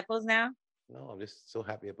feeling your nipples now? No, I'm just so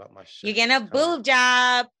happy about my shirt. You're getting a boob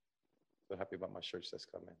job. So happy about my shirts that's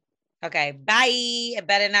coming. Okay, bye. It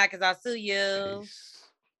better not, because I'll sue you. Peace.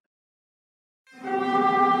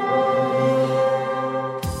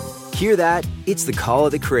 Hear that? It's the call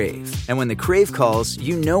of the Crave. And when the Crave calls,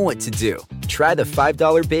 you know what to do. Try the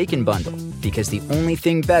 $5 Bacon Bundle, because the only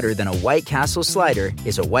thing better than a White Castle slider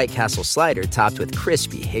is a White Castle slider topped with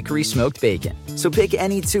crispy hickory smoked bacon. So pick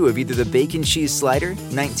any two of either the Bacon Cheese Slider,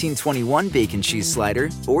 1921 Bacon Cheese Slider,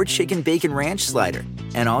 or Chicken Bacon Ranch Slider.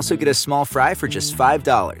 And also get a small fry for just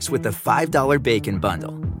 $5 with the $5 Bacon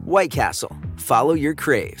Bundle. White Castle. Follow your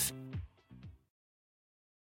Crave.